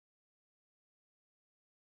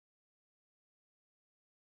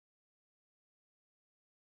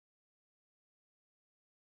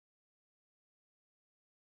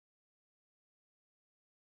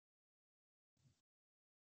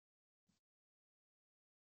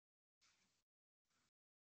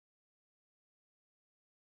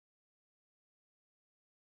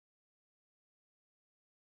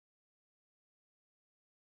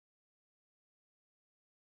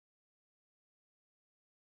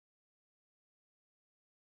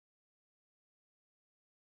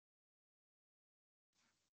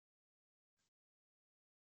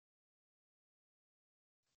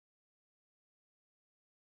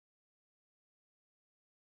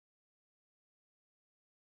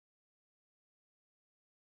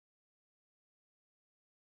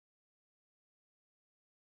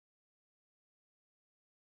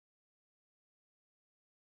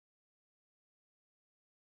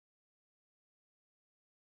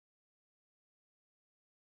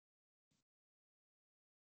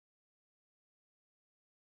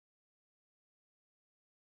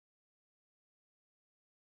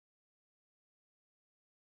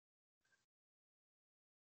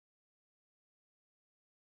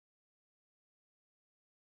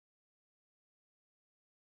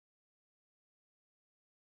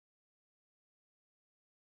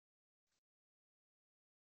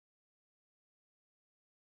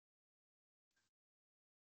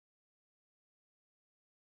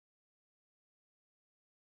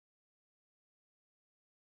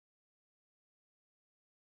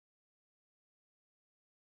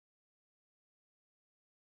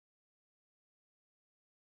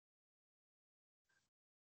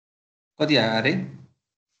 कति आयो अरे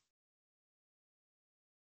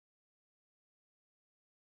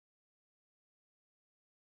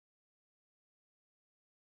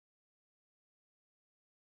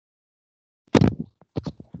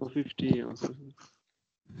 450 हो सर।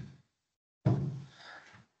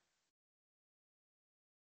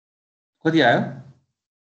 कति आयो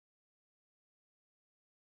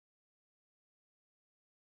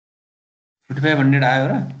 4500 आयो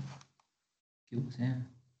र के हो चाहिँ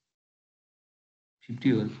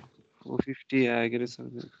 50 हो 450 आयो के रे सर।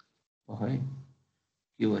 खै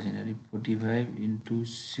के हो चाहिँ 45 into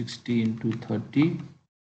 60 into 30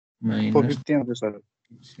 माइनस 450 आउँछ सर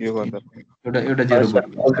यो गर्दा। एउटा जेरो हजुर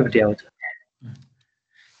बढी 450 आउँछ।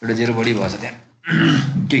 एउटा जेरो बढी भएछ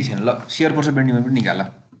त्यहाँ केही छैन। ल शेयर फोर्स बेन्डिङ पनि निकाल।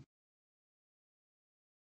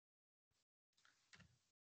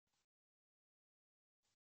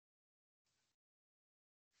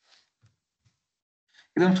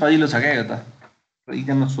 एकदम सजिलो छ क्या यो त,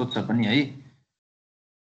 इक्जाममा सोध्छ पनि है,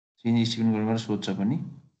 चेन्ज स्टिफेन गरेर सोध्छ पनि।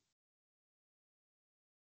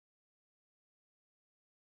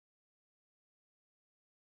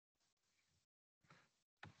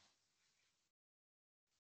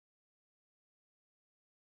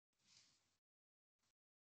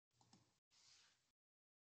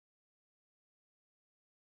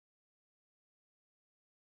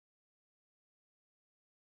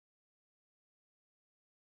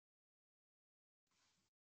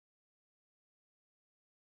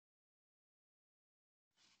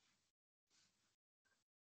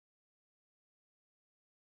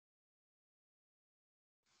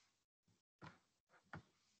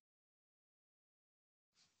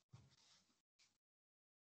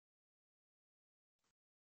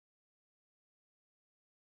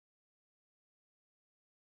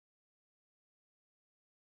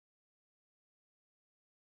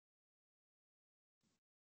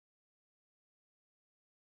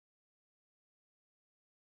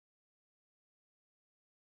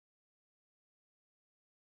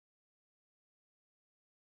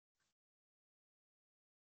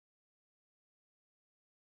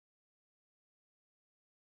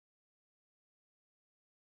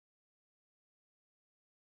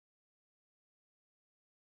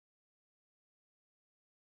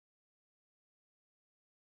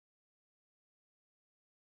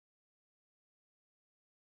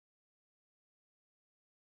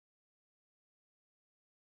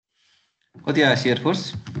 कति आयो शेयर फोर्स?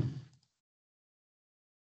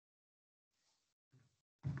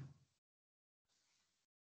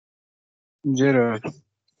 जेरो।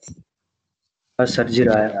 हजुर सर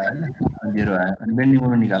 0 आयो। 0 आयो। अनि बेन्डिङ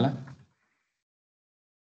मोमेन्ट निकाल।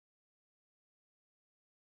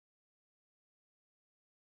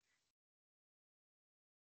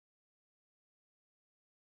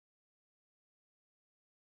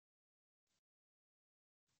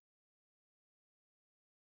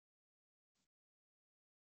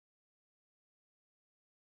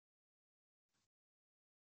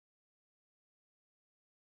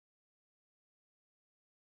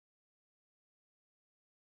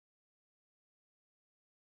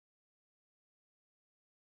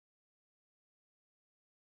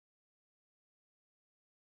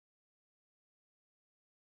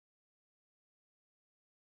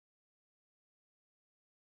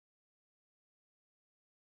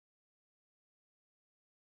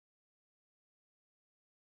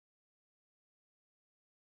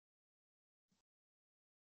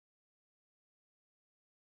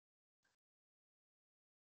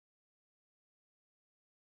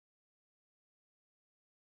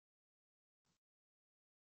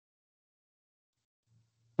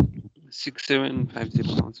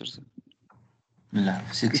 6750 आउँछ सर ल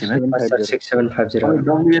 67 सर 6750 अब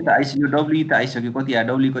डब्ल्यु त आइसक्यो डब्ल्यु त आइसक्यो कति आयो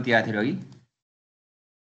डब्ल्यु कति आएको थियो अघि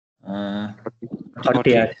 30 आएको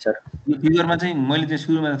थियो सर यो फिगरमा चाहिँ मैले चाहिँ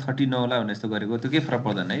सुरुमा 30 नहोला भने जस्तो गरेको त्यो के फरक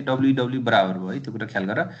पर्दैन है डब्ल्यु डब्ल्यु बराबर भयो है त्यो कुरा ख्याल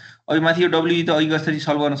गर अब माथि यो डब्ल्यु त अघि जसरी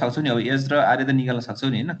सल्भ गर्न सक्छौ नि अब एज र आर त निकाल्न सक्छौ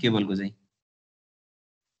नि हैन केबलको चाहिँ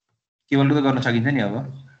केबलको त गर्न सकिन्छ नि अब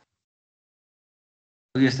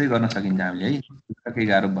यस्तै गर्न सकिन्छ हामीले है केही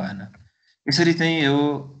गाह्रो भएन यसरी चाहिँ यो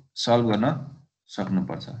सल्भ गर्न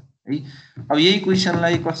सक्नुपर्छ है अब यही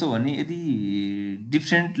क्वेसनलाई कस्तो भने यदि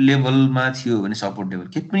डिफरेन्ट लेभलमा थियो भने सपोर्ट लेभल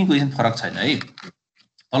केही पनि क्वेसन फरक छैन है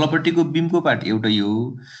तलपट्टिको बिमको पार्ट एउटै हो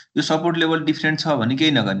यो सपोर्ट लेभल डिफरेन्ट छ भने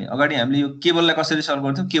केही नगर्ने अगाडि हामीले यो केबललाई कसरी सल्भ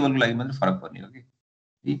गर्थ्यौँ केबलको लागि मात्र फरक पर्ने हो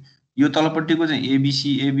कि यो तलपट्टिको चाहिँ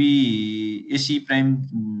ABC AB AC prime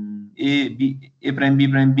A prime be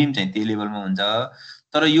prime बिम चाहिँ त्यही लेभलमा हुन्छ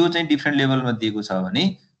तर यो चाहिँ डिफरेन्ट लेभलमा दिएको छ भने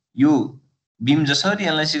यो बिम जसरी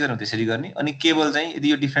एनालाइसिस गर्छौँ त्यसरी गर्ने अनि केबल चाहिँ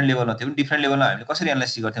यदि यो डिफरेन्ट लेभलमा थियो भने डिफरेन्ट लेभलमा हामीले कसरी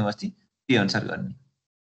एनालाइसिस गर्थ्यौँ अस्ति त्यही अनुसार गर्ने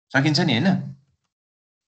सकिन्छ नि हैन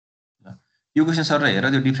यो क्वेसन सर हेर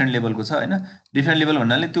त्यो डिफरेन्ट लेभलको छ हैन डिफरेन्ट लेभल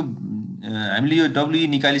भन्नाले त्यो हामीले यो डब्ल्यु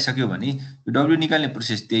निकालिसक्यो भने यो डब्ल्यु निकाल्ने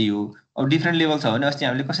प्रोसेस त्यही हो अब डिफरेन्ट लेभल छ भने अस्ति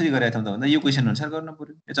हामीले कसरी गरेका थियौँ त भन्दा यो क्वेसन अनुसार गर्न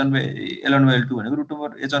पर्यो L1/L2 भनेको रुट ओभर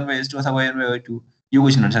H1/H2 अथवा Y1/Y2 यो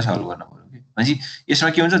क्वेसन अनुसार सल्भ गर्न पर्यो के भनेपछि यसमा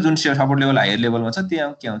के हुन्छ जुन सपोर्ट लेभल हायर लेभलमा छ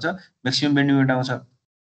त्यहाँ के आउँछ म्याक्सिमम बेन्डिङ मोमेन्ट आउँछ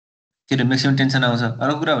के म्याक्सिमम टेन्सन आउँछ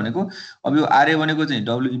अर्को कुरा भनेको अब यो आरए भनेको चाहिँ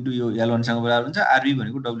डब्ल्यु इन्टु यो L1 सँग बराबर हुन्छ आरबी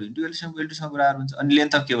भनेको डब्ल्यु इन्टु L2 सँग बराबर हुन्छ अनि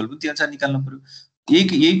लेन्थ अफ केबल पनि त्यो अनुसार निकाल्नु पर्यो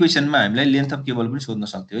यही क्वेसनमा हामीलाई लेन्थ अफ केबल पनि सोध्न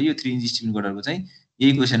सक्थ्यो यो 3 इन्च स्टिफिन गर्डरको चाहिँ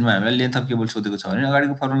यही क्वेसनमा हामीलाई लेन्थ अफ केबल सोधेको छ भने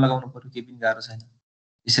अगाडिको फर्मुला लगाउनु पर्यो केही पनि गाह्रो छैन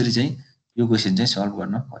यसरी चाहिँ यो क्वेसन चाहिँ सल्भ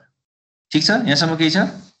गर्न पर्यो ठीक छ यहाँसम्म केही छ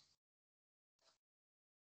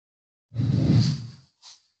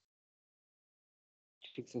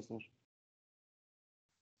ठीक छ सर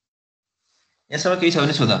यहाँसम्म केही छ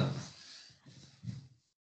भने सोध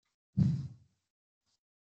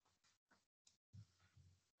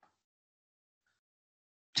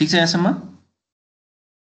ठीक छ यहाँसम्म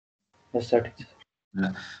यस सर ठीक छ ल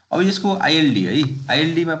अब यसको आईएलडी है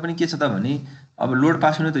आईएलडी मा पनि के छ त भने अब लोड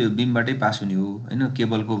पास हुने त यो बिमबाटै पास हुने हो हैन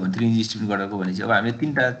केबलको 3 इन्च स्टिफिन गर्डरको भनेपछि अब हामीले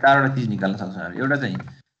चारवटा चीज निकाल्न सक्छौँ हामीले एउटा चाहिँ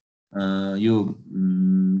यो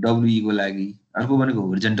डब्ल्युई को लागि अर्को भनेको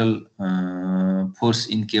होरिजन्टल फोर्स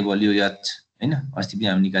इन केबल यो एच हैन अस्ति पनि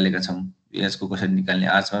हामी निकालेका छौँ एच को कसरी निकाल्ने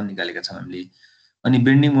आर्चमा पनि निकालेका छौँ हामीले अनि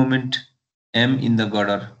bending moment am in the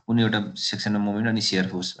girder कुनै एउटा सेक्सनमा मोमेन्ट अनि शियर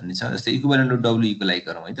फोर्स भन्ने छ जस्तै इक्विभ्यालेन्ट लोड डब्ल्युई को लागि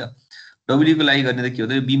गरौँ है त डब्ल्यु को लागि गर्ने त के हो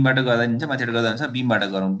त यो बिमबाट गर्दा नि हुन्छ माथिबाट गर्दा हुन्छ बिमबाट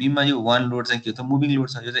गरौँ बिममा यो वान लोड चाहिँ के हो त मुभिङ लोड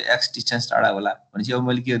छ यो चाहिँ एक्स डिस्टेन्स टाढा होला भनेपछि अब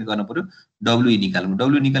मैले के गर्नु पर्यो डब्ल्यु निकाल्नु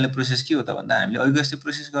डब्ल्यु निकाल्ने प्रोसेस के हो त भन्दा हामीले अघि जस्तै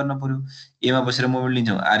प्रोसेस गर्न पर्यो एमा बसेर मोमेन्ट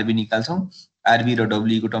लिन्छौँ आरबी निकाल्छौँ आरबी र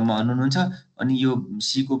डब्ल्यु को टर्ममा अननोन हुन्छ अनि यो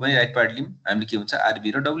सी को पनि राइट पार्ट लिम हामीले के हुन्छ आरबी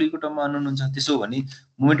र डब्ल्यु को टर्ममा अननोन हुन्छ त्यसो भने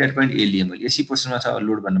मोमेन्ट एट पोइन्ट ए लिएँ मैले एसी पोर्सनमा छ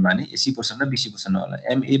लोड भन्नु माने एसी पोर्सन र बीसी पोर्सनमा होला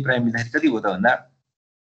एमए प्राइम लिँदाखेरि कति हो त भन्दा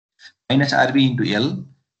माइनस आरबी इन्टु एल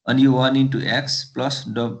अनि यो 1 into x plus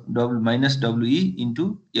minus डब्ल्युई into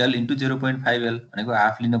L into 0.5 L भनेको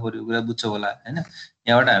हाफ लिनु पर्यो कुरा बुझ्छौ होला हैन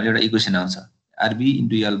यहाँबाट हामीले एउटा इक्वेसन आउँछ आरबी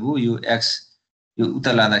इन्टु एल भयो यो एक्स यो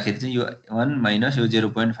उता लाँदाखेरि चाहिँ यो 1 माइनस यो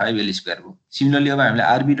 0.5 एल स्क्वायर भयो सिमिलरली अब हामीले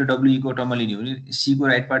आरबी र डब्ल्युई को टर्ममा लिने हो भने सी को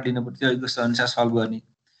राइट पार्ट लिनु पर्यो त्यो इक्वेसन अनुसार सल्भ गर्ने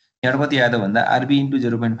यहाँ कति आयो त भन्दा R B into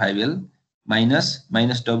 0.5 L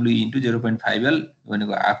minus डब्ल्युई into 0.5 L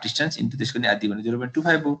भनेको हाफ डिस्टेन्स इन्टु त्यसको नि आधी भने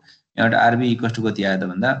 0.25 भयो यहाँबाट आरबी इक्वल्स टु कति आयो त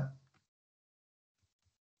भन्दा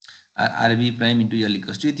R B prime into L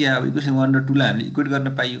equals to यति आयो इक्वेसन 1 र 2 लाई हामीले इक्वेट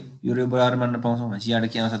गर्न पाइयो यो रे बराबर मान्न पाउँछौँ भनेपछि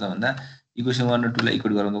यहाँबाट के आउँछ त भन्दा इक्वेसन 1 र 2 लाई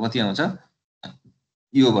इक्वेट गराउँदा कति आउँछ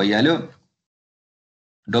यो भइहाल्यो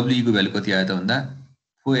डब्ल्युई को भ्यालु कति आयो त भन्दा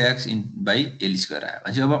 4x बाइ एल स्क्वायर आयो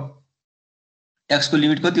भनेपछि अब x को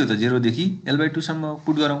लिमिट कति हो त 0 देखि l/2 सम्म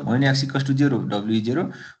पुट गरौँ होइन x इक्वल्स टु 0 w 0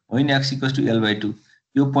 होइन x इक्वल्स टु l/2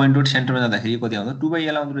 यो पोइन्ट डट सेन्टरमा जाँदाखेरि कति आउँछ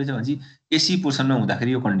 2/l आउँदो रहेछ भनेपछि एसी पोर्सनमा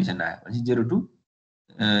हुँदाखेरि यो कन्डिसन आयो भनेपछि 0 टु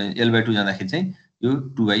l/2 जाँदाखेरि चाहिँ यो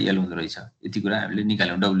 2/l हुँदो रहेछ यति कुरा हामीले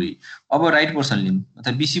निकाल्यौँ डब्ल्युई अब राइट पोर्सन लियौँ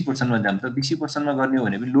अथवा बीसी पोर्सनमा जाम त बीसी पोर्सनमा गर्ने हो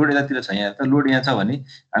भने पनि लोड यतातिर छ यहाँ त लोड यहाँ छ भने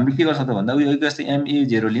हामीले के गर्छौँ त भन्दा उयो जस्तै एमए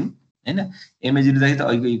 0 लियौँ हैन एमए 0 दाखेरि त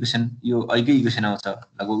अहिलेको इक्वेसन यो अहिलेकै इक्वेसन आउँछ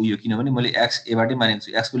लगभग यो किनभने मैले एक्स एबाटै मानेको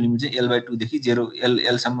छु एक्स को लिमिट चाहिँ l/2 देखि 0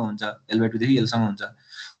 l सम्म हुन्छ l/2 देखि l सम्म हुन्छ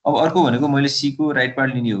अब अर्को भनेको मैले सी को राइट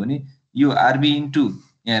पार्ट लिने हो भने यो आरबी इन्टु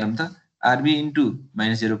यहाँ हेरौँ त आरबी इन्टु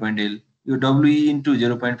माइनस 0.l यो डब्ल्युई इन्टु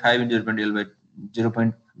 0.5 इन्टु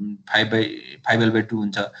 0.5 l/2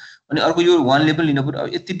 हुन्छ अनि अर्को यो 1 ले पनि लिनु पर्यो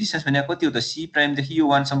अब यति डिस्टेन्स भने कति हो त सी प्राइम देखि यो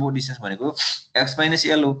 1 सम्मको डिस्टेन्स भनेको x -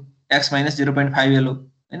 l हो x - 0.5 l हो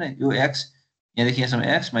हैन यो x यहाँदेखि यहाँसम्म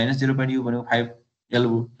x माइनस 0.u भनेको 5l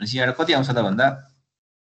भयो भनेपछि यहाँ कति आउँछ त भन्दा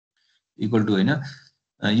इक्वल टु हैन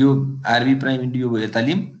यो rb प्राइम इन्टु यो यता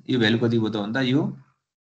लिम यो भ्यालु कति भयो त भन्दा यो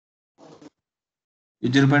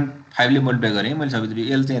 0.5 ले मल्टिप्लाई गरेँ मैले सबैतिर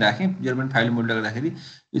l चाहिँ राखेँ 0.5 ले मल्टिप्लाई गर्दाखेरि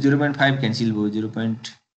यो 0.5 क्यान्सल भयो 0.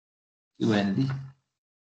 के भयो यहाँनिर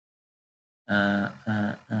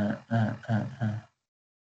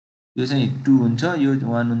यो चाहिँ 2 हुन्छ यो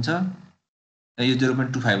 1 हुन्छ यो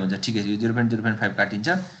 0.25 हुन्छ ठिकै छ यो 0.05 काटिन्छ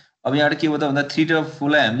अब यहाँबाट के भयो त भन्दा 3 र 4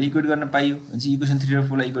 लाई हामीले इक्वेट गर्न पाइयो भनेपछि इक्वेसन 3 र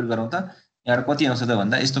 4 लाई इक्वेट गरौँ त यहाँबाट कति आउँछ त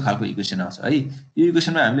भन्दा यस्तो खालको इक्वेसन आउँछ है यो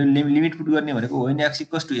इक्वेसनमा हामीले लिमिट पुट गर्ने भनेको होइन x =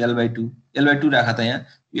 l/2 l/2 राख त यहाँ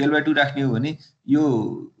यो l/2 राख्ने हो भने यो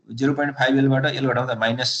 0.5l बाट l घटाउँदा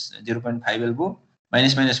माइनस 0.5l भयो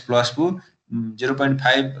माइनस माइनस प्लस भयो 0.5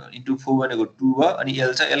 * 4 भनेको 2 भयो अनि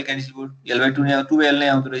l छ l क्यान्सल भयो l/2 नै 2/l नै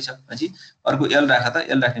आउँदो रहेछ भनेपछि अर्को l राख त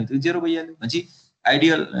l राख्ने बित्तिकै 0 भइहाल्यो भनेपछि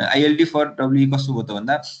आइडियल ILD फर W कस्तो भयो त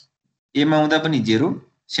भन्दा a मा आउँदा पनि 0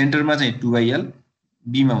 सेन्टरमा चाहिँ 2/l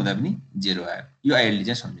b मा आउँदा पनि 0 आयो यो ILD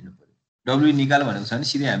चाहिँ सम्झिनु पर्यो W निकाल भनेको छ भने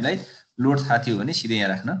सिधै हामीलाई लोड थाहा थियो भने सिधै यहाँ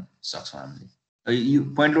राख्न सक्छौं हामीले यो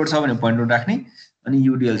पोइन्ट लोड छ भने पोइन्ट लोड राख्ने अनि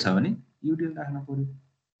UDL छ भने UDL राख्न पर्यो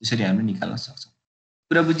त्यसरी हामीले निकाल्न सक्छौं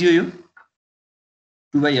कुरा बुझियो यो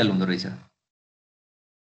 2/l हुँदो रहेछ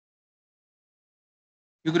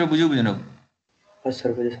यो कुरा बुझ्यौ बुझेनौ हजुर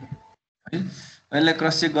सर बुझेँ सर है यसलाई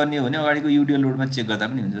क्रस चेक गर्ने हो भने अगाडिको UDL लोडमा चेक गर्दा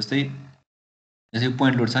पनि हुन्छ जस्तै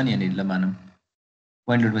पोइन्ट लोड छ नि यहाँनिर ल मानौँ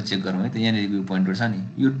पोइन्ट लोडमा चेक गरौँ है त यहाँनिर यो पोइन्ट लोड छ नि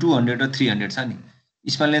यो 200 र 300 छ नि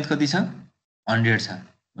स्पान लेन्थ कति छ 100 छ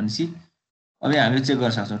भनेपछि अब हामीले चेक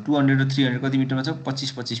गर्न सक्छौं 200 र 300 कति मिटरमा छ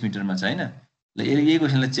 25 मिटरमा छ हैन ल यही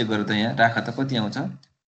क्वेशनलाई चेक गर त यहाँ राख त कति आउँछ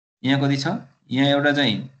यहाँ कति छ यहाँ एउटा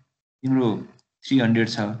चाहिँ तिम्रो 300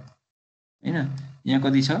 छ हैन यहाँ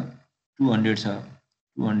कति छ 200 छ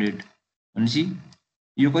 200 भनेपछि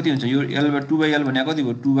यो कति हुन्छ यो l 2/l भने कति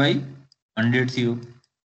भयो 2/100 थियो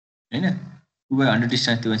हैन 2/100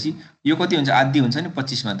 डिस्टेन्स थियो भनेपछि यो कति हुन्छ आधी हुन्छ नि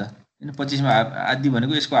 25 मा त हैन 25 मा आधी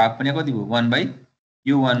भनेको यसको हाफ पनि कति भयो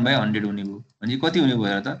 1/100 हुने भयो भने कति हुने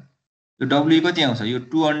भयो र त यो W कति आउँछ यो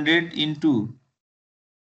 200 इन्टु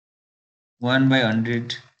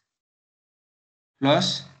 1/100 प्लस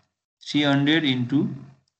 300 इन्टु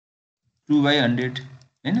 2/100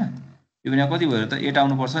 हैन यो भने कति भयो त 8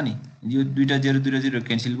 आउनु पर्छ नि यो दुईटा 0 दुईटा 0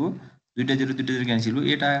 क्यान्सल भयो दुईटा 0 दुईटा 0 क्यान्सल भयो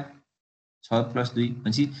 8 आयो 6 + 2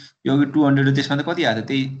 भनेपछि यो 200 र त्यसमा त कति आयो त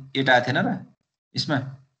त्यही 8 आएको थिएन र यसमा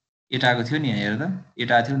 8 आएको थियो नि यहाँ हेर त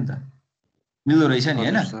 8 आएको थियो नि त मिल्दो रहेछ नि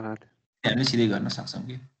हैन हामीले सिधै गर्न सक्छौं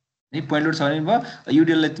के है पोइन्ट लोड छ भने भयो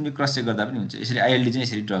UDL लाई तिमीले क्रस चेक गर्दा पनि हुन्छ यसरी ILD चाहिँ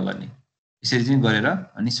यसरी ड्रा गर्ने यसरी चाहिँ गरेर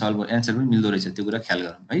अनि सल्भ एन्सर पनि मिल्दो रहेछ त्यो कुरा ख्याल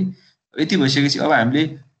गरौँ है यति भइसकेपछि अब हामीले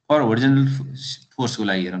फर होरिजोनल फोर्सको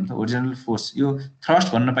लागि हेरौँ त होरिजोनल फोर्स यो थ्रस्ट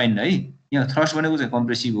भन्न पाइन्न है यहाँ थ्रस्ट भनेको चाहिँ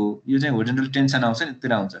कम्प्रेसिभ हो यो चाहिँ होरिजोनल टेन्सन आउँछ नि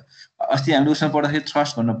त्यतिर आउँछ अस्ति हामीले उसमा पढ्दाखेरि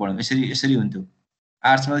थ्रस्ट भन्न पढ्यौं यसरी हुन्थ्यो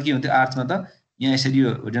आर्ट्समा के हुन्थ्यो आर्ट्समा त यहाँ यसरी यो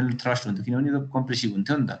होरिजोनल थ्रस्ट हुन्थ्यो किनभने यो कम्प्रेसिभ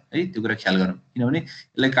हुन्थ्यो नि त है त्यो कुरा ख्याल गरौँ किनभने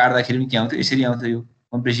यसलाई काट्दाखेरि पनि के आउँथ्यो यसरी आउँथ्यो यो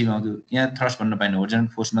कम्प्रेसिभ आउँथ्यो यहाँ थ्रस्ट भन्न पाइन्न होरिजोनल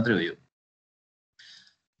फोर्स मात्रै हो यो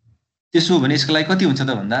त्यसो भने यसको लागि कति हुन्छ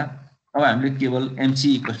त भन्दा अब हामीले केवल MC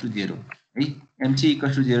 = 0 है MC =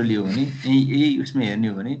 0 लियो भने यही उसमा हेर्ने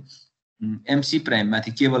हो भने MC प्राइम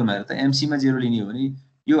माथि केवलमा हेर त MC मा 0 लिने हो भने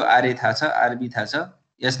यो RA थाहा छ RB थाहा छ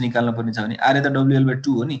S निकाल्न पर्ने छ भने RA त WL/2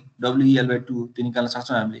 हो नि WEL/2 त्यो निकाल्न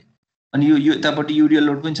सक्छौं हामीले अनि यो यतापट्टि UDL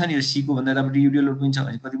लोड पनि छ नि यो C को भन्दा यतापट्टि UDL लोड पनि छ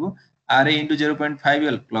भने कति भयो RA *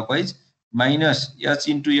 0.5L clockwise minus H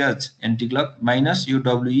 * H anti clock minus यो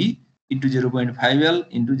WE * 0.5L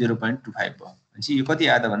 * 0.25 भयो भनेपछि यो कति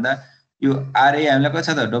आयो त भन्दा यो RA हामीलाई कति छ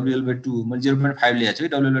त WL/2 मैले 0.5 ल्याएको छु है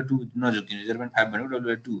WL/2 नझुक्किनु 0.5 भनेको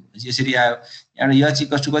WL/2 भनेपछि यसरी आयो यहाँ H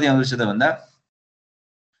 = कति आउँछ त भन्दा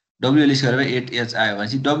WL² 8H आयो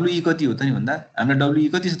भनेपछि WE कति हो त नि भन्दा हामीलाई WE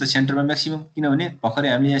कति छ त सेन्टरमा म्याक्सिमम किनभने भर्खरै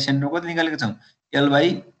हामीले यहाँ सेन्टरमा कति निकालेको छौं L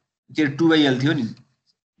 2/L थियो नि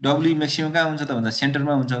WE म्याक्सिमम कहाँ हुन्छ त भन्दा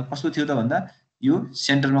सेन्टरमा हुन्छ कस्तो थियो त भन्दा यो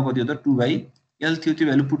सेन्टरमा कति हो त 2/L थियो त्यो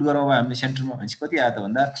भ्यालु पुट गरौँ अब हामीले सेन्टरमा भनेपछि कति आयो त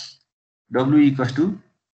भन्दा WE =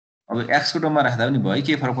 अब x को टर्ममा राख्दा पनि भयो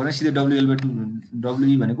के फरक पर्दैन सिधै WL/2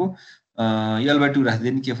 WE भनेको L/2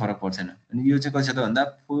 राख्दै नि के फरक पर्दैन अनि यो चाहिँ कति छ त भन्दा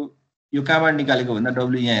यो कहाँबाट निकालेको भन्दा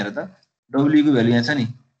W यहाँ हेर त W को भ्यालु यहाँ छ नि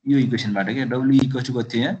यो इक्वेसनबाट के WE = कति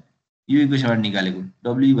थियो यहाँ यो इक्वेसनबाट निकालेको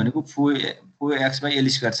WE भनेको 4x/L²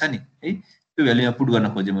 छ नि है त्यो भ्यालु यहाँ पुट गर्न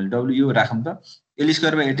खोजे मैले W यो राखौं त L²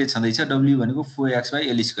 8 छँदै छ W भनेको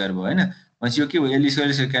 4x/L² भयो हैन भनेपछि यो के भयो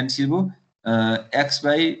L² क्यान्सल भयो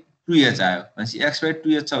x/2h आयो भनेपछि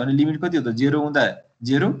x/2h छ भने लिमिट कति हो त 0 हुँदा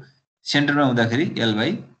 0 सेन्टरमा हुँदाखेरि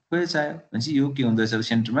L/4h आयो भनेपछि यो के हुँदैछ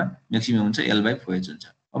सेन्टरमा म्याक्सिमम हुन्छ L/4h हुन्छ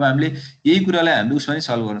अब हामीले यही कुरालाई हामीले उसमा नि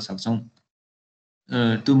सल्भ गर्न सक्छौं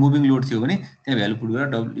त्यो मुभिङ लोड थियो भने त्यहाँ भ्यालु पुट गरेर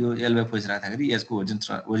डब्ल्यु L/4 राख्दाखेरि एजको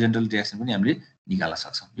होरिजन्टल रिएक्सन पनि हामीले निकाल्न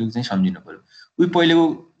सक्छौँ। यो चाहिँ सम्झिनु पर्यो। उही पहिलेको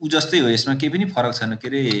उ जस्तै हो, यसमा केही पनि फरक छैन। के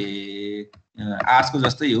अरे आर्ट्सको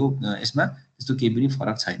जस्तै हो, यसमा त्यस्तो केही पनि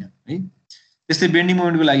फरक छैन है। त्यस्तै बेन्डिङ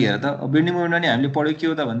मोमेन्टको लागि हेर त, अब बेन्डिङ मोमेन्टमा नि हामीले पढ्यो के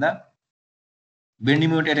हो त भन्दा bending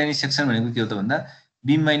moment at any section भनेको के हो त भन्दा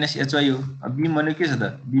बीम माइनस HY हो। अब बीम भनेको के छ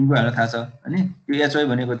त, बीमको हामीलाई थाहा छ हैन। यो HY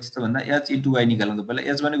भनेको त्यस्तो भन्दा H * Y निकाल्नु त पहिला।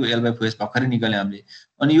 H भनेको L/4 भर्खरै निकाल्यो हामीले।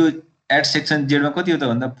 अनि यो एट सेक्सन Z मा कति हो त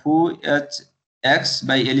भन्दा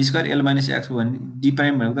 4HX/L² L - X भने D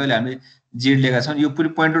प्राइम भनेको अहिले हामीले Z लिएका छौँ। यो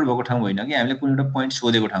पुरै पोइन्टेड भएको ठाउँ होइन कि, हामीले कुनै एउटा पोइन्ट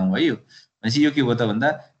सोधेको ठाउँ हो यो। भनेपछि यो के भयो त भन्दा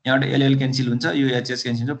यहाँबाट LL क्यान्सल हुन्छ, यो HS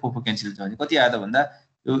क्यान्सल हुन्छ, 4 क्यान्सल हुन्छ। भने कति आयो त भन्दा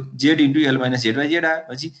यो Z * L - ZY Z आयो।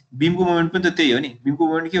 भनेपछि बीमको मोमेन्ट पनि त त्यही हो नि। बीमको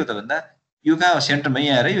मोमेन्ट के हो त भन्दा यो कहाँ हो, सेन्टरमा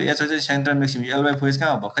यहाँ आएर यो HY चाहिँ सेन्टर म्याक्सिमम, L/4 कहाँ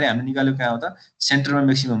हो, भर्खरै हामीले निकाल्यो कहाँ हो त सेन्टरमा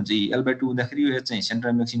म्याक्सिमम हुन्छ। L/2 हुँदाखेरि यो H चाहिँ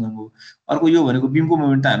सेन्टरमा म्याक्सिमम हो। अर्को यो भनेको बीमको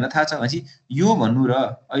मोमेन्ट त हामीलाई थाहा छ। भनेपछि यो भन्नु र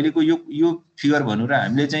अहिलेको यो फिगर भन्नु र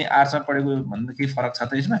हामीले चाहिँ आर्ट्समा पढेको भन्दा केही फरक छ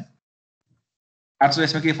त यसमा? आर्ट्स र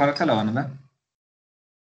यसमा केही फरक छ ल भन्नु त?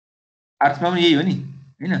 आर्ट्समा पनि यही हो नि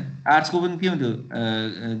हैन। आर्ट्सको पनि के हुन्थ्यो,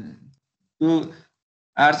 त्यो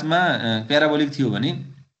आर्ट्समा प्याराबोलिक थियो भने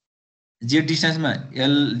Z डिस्टेन्समा Z *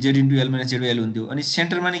 L - ZL हुन्थ्यो। अनि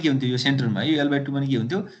सेन्टरमा नि के हुन्थ्यो, यो सेन्टरमा यो L/2 मा नि के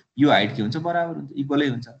हुन्थ्यो, यो हाइट के हुन्छ बराबर हुन्छ, इक्वलै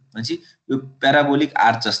हुन्छ। भनेपछि यो प्याराबोलिक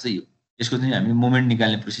आर्च जस्तै हो। यसको चाहिँ हामी मोमेन्ट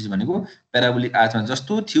निकाल्ने प्रोसेस भनेको प्याराबोलिक आर्चमा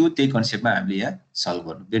जस्तो थियो त्यही कन्सेप्टमा हामीले यहाँ सल्भ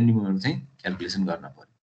गर्नु, बेन्डिङ मोमेन्ट चाहिँ क्याल्कुलेसन गर्न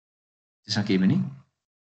पर्यो। त्यसमा केही पनि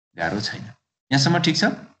गाह्रो छैन। यहाँसम्म ठिक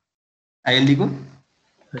छ ILD को?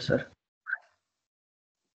 सर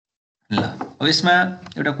ल अब यसमा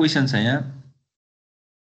एउटा क्वेसन छ यहाँ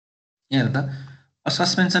हेर त,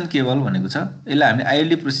 सस्पेन्सन केबल भनेको छ। यसलाई हामीले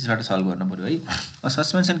ILD प्रोसेसबाट सल्भ गर्न पर्यो है।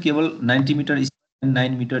 Suspension cable 90 metre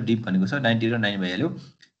 9 metre deep भनेको छ, 90 र 9 भइहाल्यो।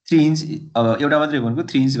 3 इन्च, अब एउटा मात्रै भनेको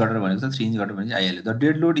 3 इन्च गटर भनेको छ, 3 इन्च गटर भनेपछि आइहाल्यो। द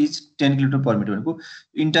डेड लोड इज 10 किलोमिटर/मिटर भनेको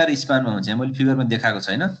इन्टायर स्पानमा हुन्छ। यहाँ मैले फिगरमा देखाएको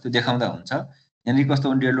छैन, त्यो देखाउँदा हुन्छ। यहाँनिर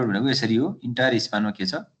कस्तो हो, डेड लोड भनेको यसरी हो, इन्टायर स्पानमा के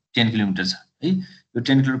छ 10 किलोमिटर छ है, यो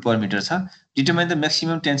 10 किलोमिटर/मिटर छ। Determine the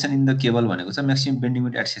maximum tension in the cable भनेको छ, maximum bending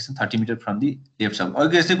moment at section 30 metre from the left सब।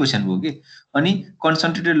 अघि यस्तै क्वेसन भयो कि। अनि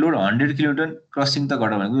concentrated load 100 kilometre crossing the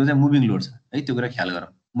गटर भनेको यो चाहिँ मुभिङ लोड छ है, त्यो कुरा ख्याल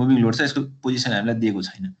गरौँ। मुभिङ लोड छ, यसको पोजिसन हामीलाई दिएको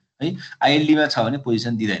छैन है। ILD मा छ भने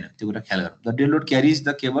पोजिसन दिँदैन, त्यो कुरा ख्याल गरौँ। The dead load क्यारिज the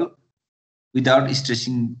cable without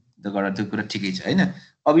stressing the गटर, त्यो कुरा ठिकै छ हैन।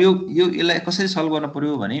 अब यसलाई कसरी सल्भ गर्न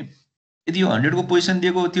पर्यो भने यदि यो 100 को पोजिसन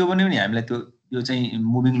दिएको थियो भने पनि हामीलाई त्यो यो चाहिँ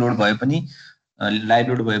मुभिङ लोड भए पनि लाइभ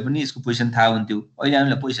लोड भए पनि यसको पोजिसन थाहा हुन्थ्यो। अहिले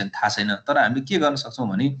हामीलाई पोजिसन थाहा छैन, तर हामीले के गर्न सक्छौँ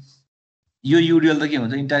भने यो युडिएल त के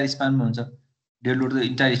हुन्छ, इन्टायर स्पानमा हुन्छ। डेड लोड त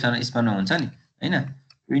इन्टायर स्पानमा हुन्छ नि हैन।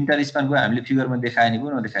 यो इन्टायर स्पानको हामीले फिगरमा देखाए नि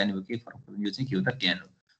भयो नदेखाए नि भयो के फरक पर्दैन, यो चाहिँ के हो त tan हो।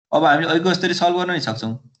 अब हामीले अघिको जस्तै सल्भ गर्न नि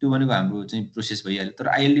सक्छौँ, त्यो भनेको हाम्रो चाहिँ प्रोसेस भइहाल्यो। तर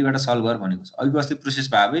ILD बाट सल्भ गर भनेको छ। अघिको जस्तै प्रोसेस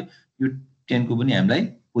भए भए यो 10 को पनि हामीलाई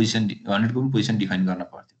पोजिसन 100 को पनि पोजिसन डिफाइन गर्न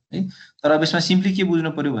पर्थ्यो है। तर अब यसमा सिम्पली के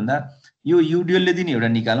बुझ्नु पर्यो भन्दा यो युडिएल ले दिने एउटा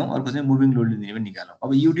निकालौँ, अर्को चाहिँ मुभिङ लोडले दिने पनि निकालौँ।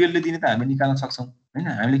 अब युडिएल ले दिने त हामीले निकाल्न सक्छौँ हैन।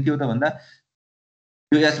 हामीले के हो त भन्दा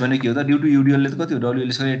यो एच भनेको के हो त, ड्यु टु युडिएल ले त कति हो,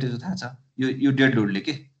 WL स्क्वायर थाहा छ। यो डेड लोडले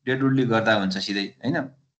के, डेड लोडले गर्दा हुन्छ सिधै हैन,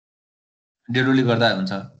 डेड लोडले गर्दा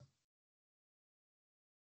हुन्छ।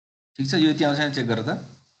 ठीक छ, यो यति आउँछ चेक गर त।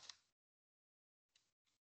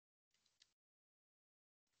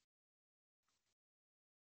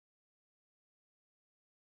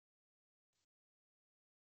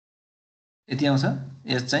 यति आउँछ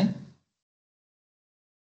एच चाहिँ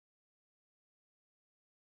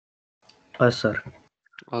सर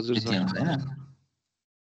हजुर यति सर आउँछ हैन।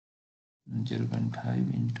 0.5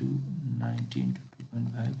 into 90 into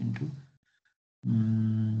 2.5 into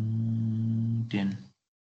 10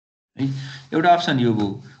 है। एउटा अप्सन यो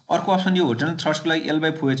भयो। अर्को अप्सन यो होटल थ्रस्टको लागि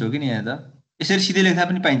L/4 हो कि नि यहाँ त। यसरी सिधै लेख्दा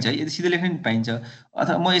पनि पाइन्छ है, यदि सिधै लेख्न पनि पाइन्छ।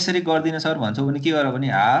 अथवा म यसरी गर्दिनँ सर भन्छौ भने के गर भने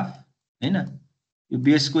हाफ हैन, यो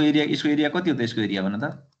बेसको एरिया, यसको एरिया कति हो त, यसको एरिया भन त।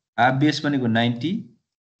 हाफ बेस भनेको 90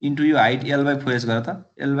 इन्टु यो हाइट L/4 गर त।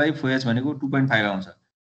 L/4 भनेको 2.5 आउँछ,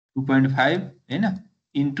 2.5 हैन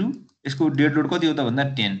इन्टु यसको डेड लोड कति हो त भन्दा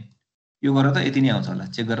 10। यो गर त, यति नै आउँछ होला,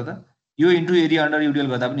 चेक गर त। यो इन्टु एरिया अन्डर युडिएल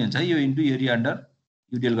गर्दा पनि हुन्छ है, यो इन्टु एरिया अन्डर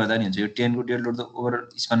युडिएल गर्दा नि हुन्छ। यो 10 को डेड लोड त ओभर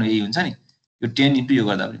स्पानमा यही हुन्छ नि, यो 10 इन्टु यो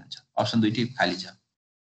गर्दा पनि हुन्छ। अप्सन दुईटै खाली छ।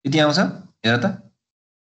 यति आउँछ हेर त,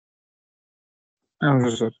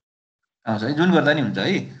 आउँछ सर। आउँछ है, जुन गर्दा नि हुन्छ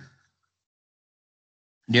है।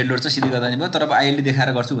 डेड लोड चाहिँ सिधै गर्दा नि भयो, तर अब ILD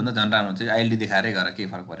देखाएर गर्छु भन्दा झन् राम्रो हुन्छ। ILD देखाएरै गर, केही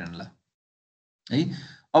फरक परेन ल है।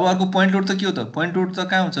 अब अर्को पोइन्ट लोड त के हो त पोइन्ट लोड त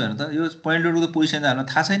कहाँ हुन्छ भने त यो पोइन्ट लोडको त पोजिसन हामीलाई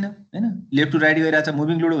थाहा छैन हैन लेफ्ट टु राइट गइरहेछ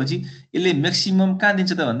मुभिङ लोड भनेपछि यसले म्याक्सिमम कहाँ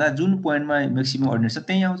दिन्छ त भन्दा जुन पोइन्टमा म्याक्सिमम अर्डिनेट छ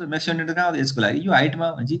त्यही आउँछ म्याक्सिमम अर्डिनेट कहाँ आउँछ यसको लागि यो हाइटमा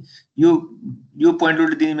भनेपछि यो पोइन्ट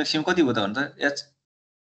लोडले दिने म्याक्सिमम कति हो त भन्छ एच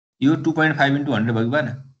यो 2.5 * 100 भएको भएन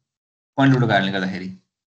पोइन्ट लोडको कारणले गर्दाखेरि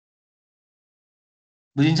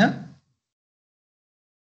बुझिन्छ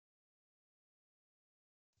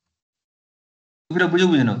कुरा बुझ्यौ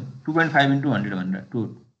बुझेनौ 2.5 * 100 भनेर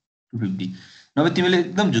 250 नभए तिमीले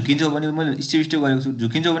एकदम झुकिन्छौ भने मैले स्टेप गरेको छु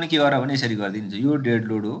झुकिन्छौ भने के गर भने यसरी गरिदिन्छ यो डेड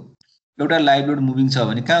लोड हो एउटा लाइभ लोड मुभिङ छ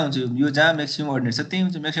भने कहाँ हुन्छ यो जहाँ म्याक्सिमम अर्डिनेट छ त्यही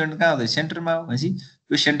हुन्छ म्याक्सिमम अर्डिनेट कहाँ हुन्छ सेन्टरमा हो भनेपछि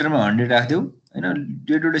यो सेन्टरमा 100 राख्दियौ हैन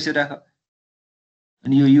डेड लोड यसरी राख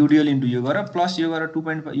अनि यो युडिएल इन्टु यो गर प्लस यो गर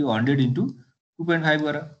 2.5 यो 100 इन्टु 2.5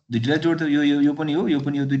 गर दुईटैलाई जोड्थ्यौ यो पनि हो यो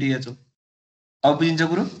पनि यो दुईटै याद छ अब बुझिन्छ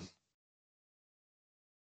कुरो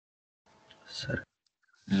सर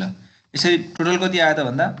ल यसरी टोटल कति आयो त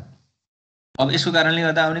भन्दा अब यसको कारणले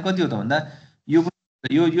गर्दा आउने कति हो त भन्दा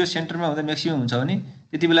यो सेन्टरमा हुँदा म्याक्सिमम हुन्छ भने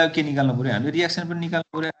त्यति बेला के निकाल्नु पर्यो हामीले रियाक्सन पनि निकाल्नु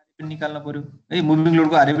पर्यो आरए पनि निकाल्नु पर्यो है मुभिङ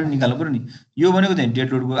लोडको आरए पनि निकाल्नु पर्यो नि यो भनेको चाहिँ डेड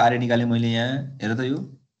लोडको आरए निकाले मैले यहाँ हेर त यो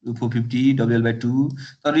 450 WL/2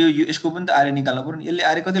 तर यो यसको पनि त आरए निकाल्नु पर्यो नि यसले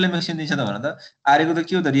आरए कतिलाई म्याक्सिमम दिन्छ त भन त आरए को त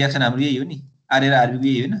के हो त रियाक्सन हाम्रो यही हो नि आरए र आरबी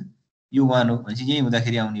यही होइन यो 1 हो भनेपछि यही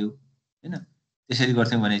हुँदाखेरि आउने हो हैन त्यसरी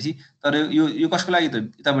गर्थ्यौं भनेपछि तर यो कसको लागि त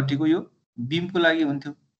यतापट्टिको यो बीमको लागि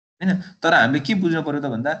हुन्थ्यो हैन तर हामीले के बुझ्नु पर्यो त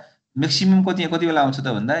भन्दा म्याक्सिमम कति बेला आउँछ त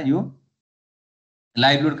भन्दा यो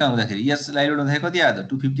लाइभ लोड कहाँ हुँदाखेरि यस लाइभ लोड हुँदाखेरि कति आयो त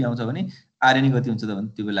 250 आउँछ भने आरएन कति हुन्छ त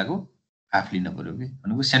भन्दा त्यो बेलाको हाफ लिन पर्यो के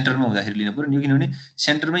भनेको सेन्टरमा हुँदाखेरि लिन पर्यो नि किनभने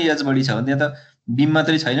सेन्टरमै एज बढी छ भने त्यहाँ त बीम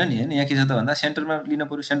मात्रै छैन नि हैन यहाँ के छ त भन्दा सेन्टरमा लिन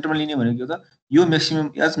पर्यो सेन्टरमा लिने भनेको के हो त यो म्याक्सिमम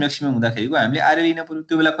एज म्याक्सिमम हुँदाखेरिको हामीले आरए लिन पर्यो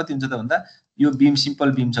त्यो बेला कति हुन्छ त भन्दा यो बीम सिम्पल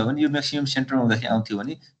बीम छ भने यो म्याक्सिमम सेन्टरमा हुँदाखेरि आउँथ्यो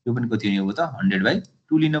भने यो पनि कति हुने हो त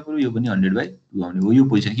 100/2 लिन पर्यो यो पनि 100/2 आउने हो यो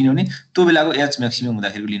पोजिसन किनभने त्यो बेलाको एच म्याक्सिमम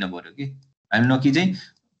हुँदाखेरि लिन पर्यो के हामी नकि चाहिँ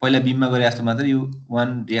पहिला बीममा गरे जस्तो मात्र यो 1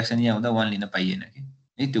 रियाक्सन यहाँ हुँदा 1 लिन पाइएन के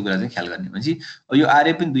है त्यो कुरा चाहिँ ख्याल गर्ने भनेपछि यो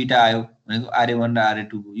आरए पनि दुईटा आयो भनेको आरए1 र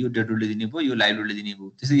आरए2 यो डेड लोडले दिने भयो यो लाइभ लोडले दिने भयो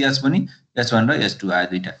त्यसै एच पनि एच1 र एच2 आयो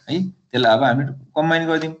दुईटा है त्यसलाई अब हामी कम्बाइन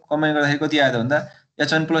गर्दियौं कम्बाइन गर्दाखेरि कति आयो त भन्दा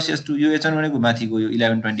एच1 + एच2 यो एच1 भनेको माथिको यो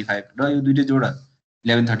 1125 र यो दुईटै जोड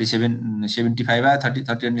 1137 75 आयो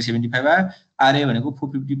 30 आयो आरए भनेको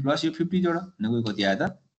 450 प्लस यो 50 जोड भनेको कति आयो त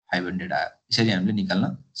 500 आयो यसरी हामीले निकाल्न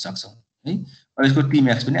सक्छौं है अब यसको टी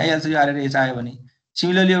म्याक्स पनि आइहाल्छ यो आरए र एच आयो भने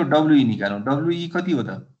सिमिलरली अब डब्ल्युई निकालौं डब्ल्युई कति हो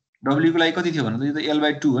त डब्ल्यु को लागि कति थियो भने त यो त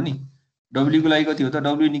L/2 हो नि डब्ल्यु को लागि कति हो त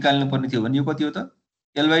डब्ल्यु निकाल्नु पर्ने थियो भने यो कति हो त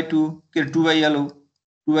L/2 के 2/L हो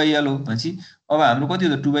 2/L हो भनेपछि अब हाम्रो कति हो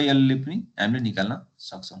त 2/L ले पनि हामीले निकाल्न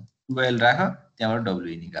सक्छौं 2/L राख त्यहाँबाट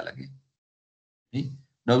डब्ल्युई निकाल के है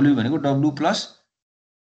डब्ल्यु भनेको डब्ल्यु प्लस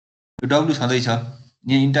यो डब्ल्यु छँदै छ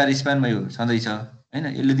यहाँ इन्टर स्प्यानमा यो छँदै छ हैन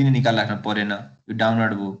यसले दिने निकाल राख्न परेन यो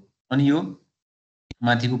डाउनवर्ड भयो अनि यो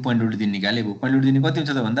माथिको पोइन्ट लोड दिने निकाले भयो पोइन्ट लोड दिने कति हुन्छ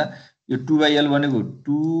त भन्दा यो 2/L भनेको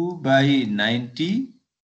 2/90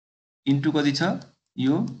 इन्टु कति छ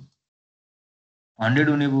यो 100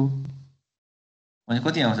 हुने भयो भने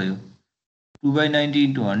कति आउँछ यो 2/90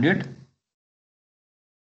 इन्टु 100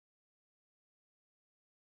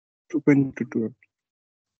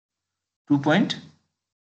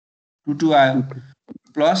 2.22 आयो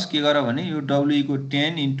प्लस के गर भने यो डब्ल्यु को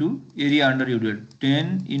 10 into area under युडिएल 10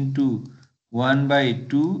 into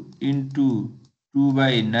 1/2 into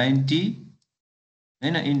 2/90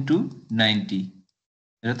 हैन इन्टु 90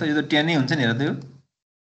 हेर त यो त 10 नै हुन्छ नि हेर त यो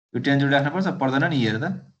 10 जोड राख्न पर्छ पर्दैन नि हेर त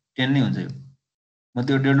 10 नै हुन्छ यो म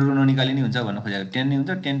त्यो डेढ लोड ननिकाली नै हुन्छ भन्न खोजेको 10 नै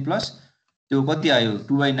हुन्छ 10 प्लस त्यो कति आयो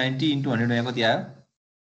 2/90 इन्टु 100 यहाँ कति आयो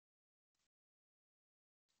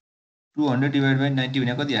 200/90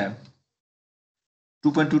 भने कति आयो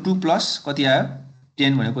 2.22 प्लस कति आयो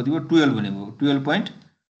 10 भनेको कति भयो 12 भनेको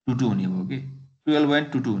 12.22 हुने भयो के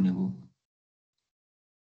 12.22 हुने भयो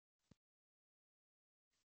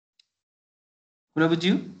कुरा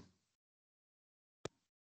बुझ्यौ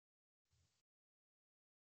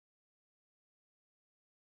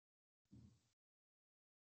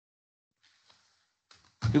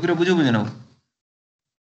यो कुरा बुझ्यौ बुझेनौ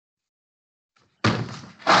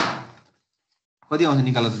कति आउँछ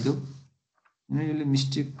निकाल त त्यो यसले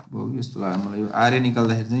मिस्टेक भयो जस्तो लाग्यो मलाई यो आरए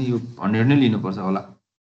निकाल्दाखेरि चाहिँ यो 100 नै लिनुपर्छ होला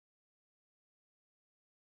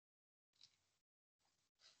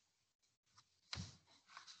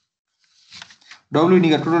डब्ल्यु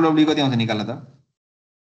निकाल टोटल डब्ल्यु कति आउँछ निकाल त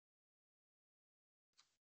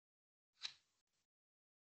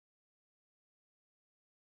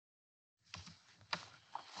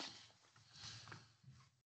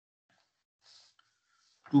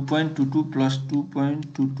 2.22 plus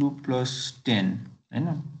 2.22 plus 10 हैन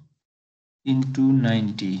into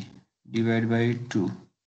 90 divided by 2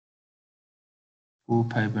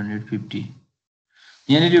 550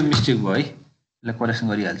 यहाँनिर यो मिस्टेक भयो है यसलाई करेक्सन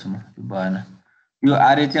गरिहाल्छु म यो भएन यो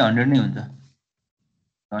आरए चाहिँ 100 नै हुन्छ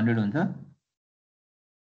 100 हुन्छ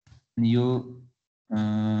अनि यो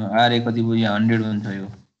आरए कति भयो यहाँ 100 हुन्छ यो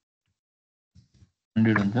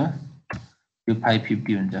 100 हुन्छ यो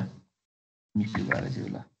 550 हुन्छ मिस्टेक भएर चाहिँ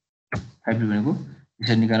ल 550 भनेको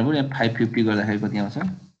यसरी निकाल्नु पर्यो यहाँ 550 गर्दाखेरि कति आउँछ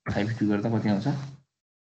 550 गर्दा कति आउँछ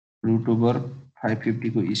रुट ओभर 550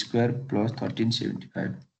 को स्क्वायर प्लस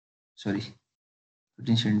 1375 सरी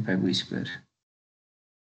 1375 को स्क्वायर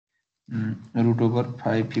रुट ओभर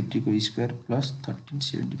 550 को स्क्वायर प्लस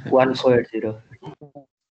 1375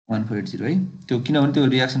 1480 है त्यो किनभने त्यो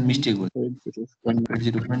रिएक्सन मिस्टेक हो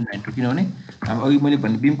 180.92 किनभने अब अघि मैले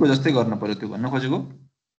भने बीमको जस्तै गर्न पर्यो त्यो भन्न खोजेको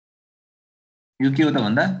यो के हो त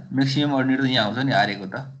भन्दा म्याक्सिमम अर्डिनेट यहाँ आउँछ नि आरए को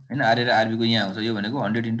त हैन आरए र आरबी को यहाँ आउँछ यो भनेको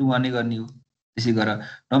 100 * 1 नै गर्ने हो त्यसै गरेर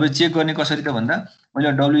नभए चेक गर्ने कसरी त भन्दा मैले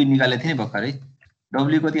डब्ल्यू निकालेको थिएँ नि भर्खरै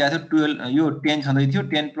डब्ल्यू कति आयो 12 यो 10 छँदै थियो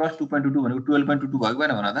 10 + 2.22 भनेको 12.22 भएको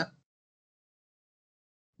भएन भन त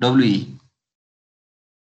डब्ल्यू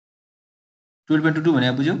 12.22 भने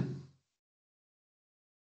बुझ्यौ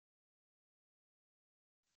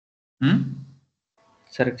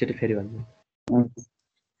सर एकचोटि फेरि भन्नु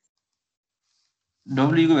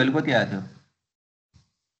डब्ल्यू को भ्यालु कति आयो थियो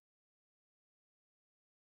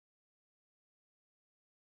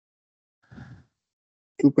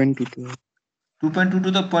 2.22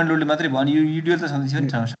 2.22 त पोइन्ट लोडले मात्रै भन्यो यो युडिएल त सधैँ पनि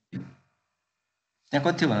ठाउँ त्यहाँ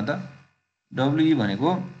कति थियो भन त डब्ल्यू भनेको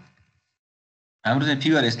हाम्रो चाहिँ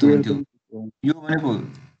फिगर यस्तो हुन्थ्यो यो भनेको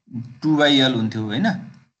 2/l हुन्थ्यो हैन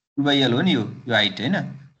 2/l हो नि यो हाइट हैन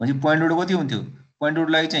भनेपछि पोइन्ट लोड कति हुन्थ्यो पोइन्ट लोड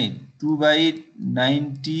लागि चाहिँ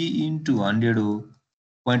 2/90 * 100 हो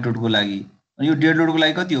पोइन्ट लोडको लागि अनि यो डेड लोडको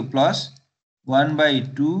लागि कति हो प्लस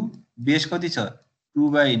 1/2 बेस कति छ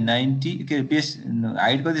 2/90 के बेस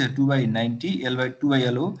हाइट कति छ 2/90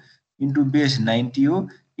 l/2/l हो इन्टु बेस 90 हो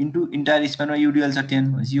इन्टु इन्टायर स्प्यानमा युडिएल छ 10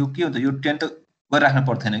 भनेपछि यो के हुन्छ यो 10 त गरिराख्न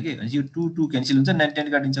पर्दैन के भनेपछि यो 2 2 क्यान्सल हुन्छ 9 10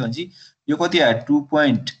 काटिन्छ भनेपछि यो कति आयो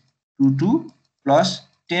 2.22 प्लस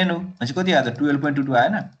 10 हो भनेपछि कति आयो त 12.22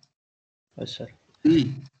 आएन हजुर सर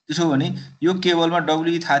त्यसो भने यो केबलमा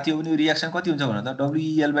डब्ल्यू थाहा थियो भने रिएक्सन कति हुन्छ भन त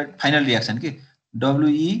डब्ल्यूएल बाइ फाइनल रिएक्सन के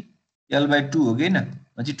डब्ल्यूएल/2 हो कि हैन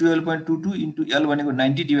भनेपछि 12.22 इन्टु एल भनेको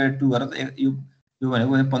 90 / 2 गरेर यो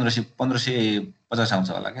भनेको 1550 आउँछ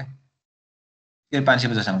होला क्या के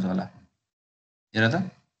 550 आउँछ होला हेर त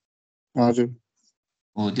हजुर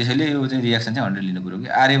हो त्यसैले यो चाहिँ रिएक्सन चाहिँ 100 लिनु पर्यो कि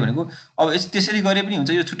आरए भनेको अब त्यसरी गरे पनि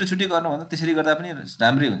हुन्छ यो छुट्टै छुट्टै गर्नु भन्दा त्यसरी गर्दा पनि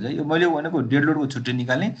राम्रै हुन्छ यो मैले भनेको डेड लोडको छुट्टै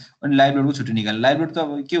निकाल्ने अनि लाइभ लोडको छुट्टै निकाल्ने लाइभ लोड त अब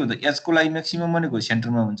के हो त एच को लागि म्याक्सिमम भनेको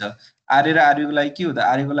सेन्टरमा हुन्छ आरए र आरबी को लागि के हो त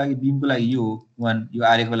आरए को लागि बीम को लागि यो हो 1 यो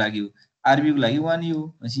आरए को लागि हो आरबी को लागि 1 यो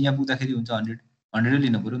भनेपछि यहाँ पुग्दाखेरि हुन्छ 100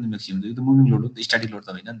 लिनु पर्यो नि म्याक्सिमम यो त मुभिङ लोड हो स्ट्याटिक लोड त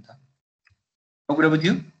होइन नि त अब कुरा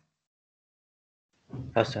बुझ्यो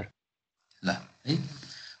हजुर सर ल है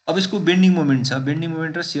अब यसको बेन्डिङ मोमेन्ट छ बेन्डिङ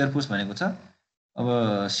मोमेन्ट र शियर फोर्स भनेको छ अब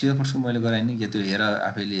शियर फोर्सको मैले गराएँ नि के त्यो हेर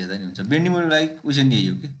आफैले हेर्दा नि हुन्छ बेन्डिङ मोमेन्टको लागि क्वेसन यही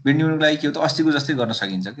हो कि बेन्डिङ मोमेन्टको लागि के हो त अस्तिको जस्तै गर्न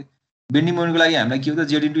सकिन्छ कि बेन्डिङ मोमेन्टको लागि हामीलाई के हो त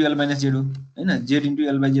z * l - z हो हैन z *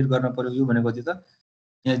 l/z गर्न पर्यो यो भनेको कति त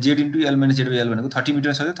यहाँ z * l - z/l भनेको 30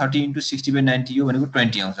 मिटर छ 30 * 60/90 यो भनेको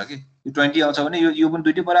 20 आउँछ कि यो 20 आउँछ भने यो पनि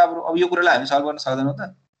दुईटै बराबर हो अब यो कुरालाई हामी सल्भ गर्न सक्दैनौँ त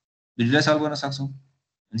दुईटैलाई सल्भ गर्न सक्छौँ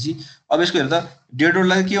भनेपछि अब यसको हेर्दा डेड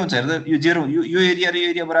लोडलाई के हुन्छ हेर्दा यो जेरो यो एरिया र यो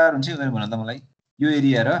एरिया बराबर हुन्छ कि हुँदैन भन त मलाई यो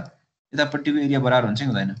एरिया र यतापट्टिको एरिया बराबर हुन्छ कि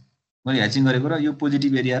हुँदैन मैले ह्याचिङ गरेको र यो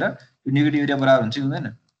पोजिटिभ एरिया र यो नेगेटिभ एरिया बराबर हुन्छ कि हुँदैन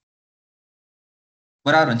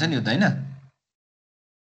बराबर हुन्छ नि यो त हैन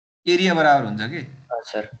एरिया बराबर हुन्छ कि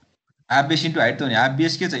sir half base into height त भने हाफ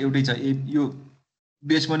बेस के छ एउटै छ यो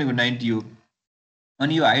बेस भनेको 90 हो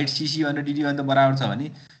अनि यो हाइट CC1 र DD1 त बराबर छ भने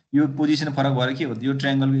यो पोजिसन फरक भएर के हो यो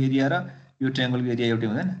ट्रायंगलको एरिया र यो ट्रायंगलको एरिया एउटै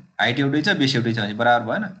हुँदैन हाइट एउटै छ बेस एउटै छ भने बराबर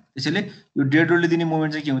भएन त्यसैले यो डेड लोडले दिने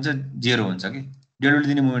मोमेन्ट चाहिँ के हुन्छ जेरो हुन्छ कि डेड लोडले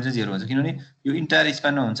दिने मोमेन्ट चाहिँ जेरो हुन्छ किनभने यो इन्टायर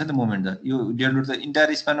स्प्यानमा हुन्छ नि त मोमेन्ट त यो डेड लोड त इन्टायर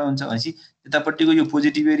स्प्यानमा हुन्छ भनेपछि यतापट्टिको यो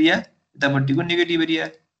पोजिटिभ एरिया यतापट्टिको नेगेटिभ एरिया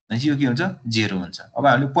भनेपछि यो के हुन्छ जेरो हुन्छ अब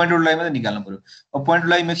हामीले पोइन्ट लोडलाई मात्रै निकाल्नु पर्यो अब पोइन्ट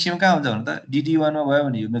लोडलाई म्याक्सिमम कहाँ हुन्छ भने त DD1 मा भयो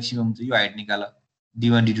भने यो म्याक्सिमम हुन्छ यो हाइट निकाल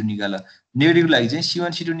D1 D2 निकाल नेगेटिभ लागि चाहिँ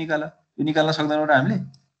C1 C2 निकाल यो निकाल्न सक्दैनौँ र हामीले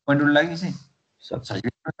पोइन्ट लोड लागि चाहिँ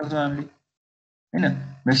सक्छौँ हामीले हैन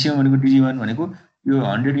म्याक्सिमम भनेको DD1 भनेको यो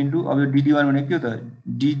 100 इन्टु अब यो DD1 भनेको के हो त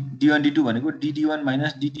D1 D2 भनेको DD1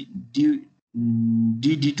 माइनस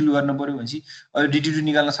DD2 गर्न पर्यो भनेपछि अब DD2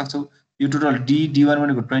 निकाल्न सक्छौँ यो टोटल D1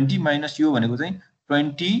 भनेको 20 माइनस यो भनेको चाहिँ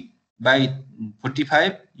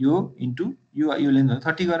 20/45 यो इन्टु यो लेन्थ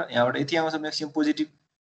 30 गर यहाँबाट यति आउँछ म्याक्सिमम पोजिटिभ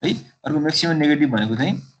है अर्को म्याक्सिमम नेगेटिभ भनेको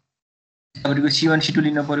चाहिँ तपाईँको C1 C2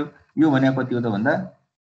 लिन पर्यो यो भनेको कति हो त भन्दा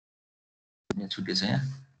यहाँ छुटेछ यहाँ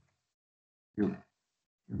यो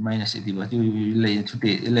माइनस यति भयो त्यो यसलाई छुटे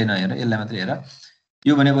यसलाई नहेर यसलाई मात्रै हेर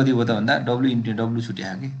यो भनेको कति हो त भन्दा W इन्टु W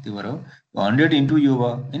छुट्यायो कि त्यो भएर हो 100 इन्टु यो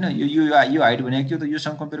भयो हैन यो हाइट भनेको के हो त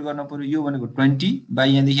योसँग कम्पेयर गर्न पर्यो यो भनेको 20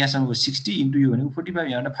 बाइ यहाँदेखि यहाँसम्मको 60 इन्टु यो भनेको 45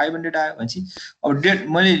 यहाँ 500 आयो भनेपछि अब डेट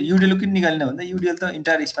मैले युडिएल किन निकाल्ने भन्दा युडिएल त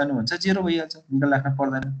इन्टायर स्प्यान हुन्छ जेरो भइहाल्छ निकाल राख्न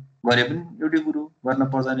पर्दैन गरे पनि एउटै कुरो गर्न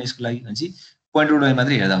पर्दैन यसको लागि भनेपछि पोइन्ट लोड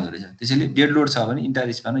मात्रै हेर्दा हुँदो रहेछ त्यसैले डेड लोड छ भने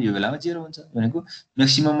इन्टायर स्प्यान यो बेलामा जेरो हुन्छ भनेको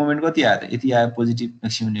म्याक्सिमम मोमेन्ट कति आयो त यति आयो पोजिटिभ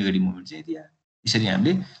म्याक्सिमम नेगेटिभ मोमेन्ट चाहिँ यति आयो यसरी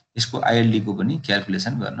हामीले यसको आईएलडी को पनि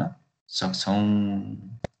क्याल्कुलेसन गर्न सक्छौं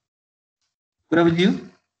कुरा बुझियो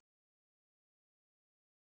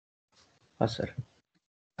हस् सर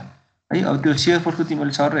है अब त्यो शेयरफोर्सको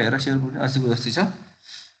तिमीले सर हेर शेयरफोर्स अस्तिको जस्तै छ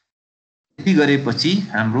यति गरेपछि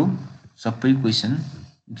हाम्रो सबै क्वेशन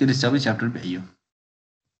के रे सबै च्याप्टर भ्याइयो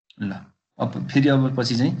ल अब फेरि अब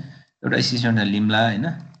पछि चाहिँ एउटा एसिस्टेन्ट लिम्ला हैन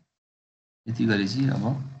यति गरेपछि अब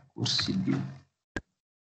कोर्स सिद्धियो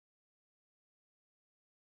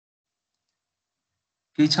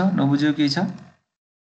केही छ नबुझ्यो केही छ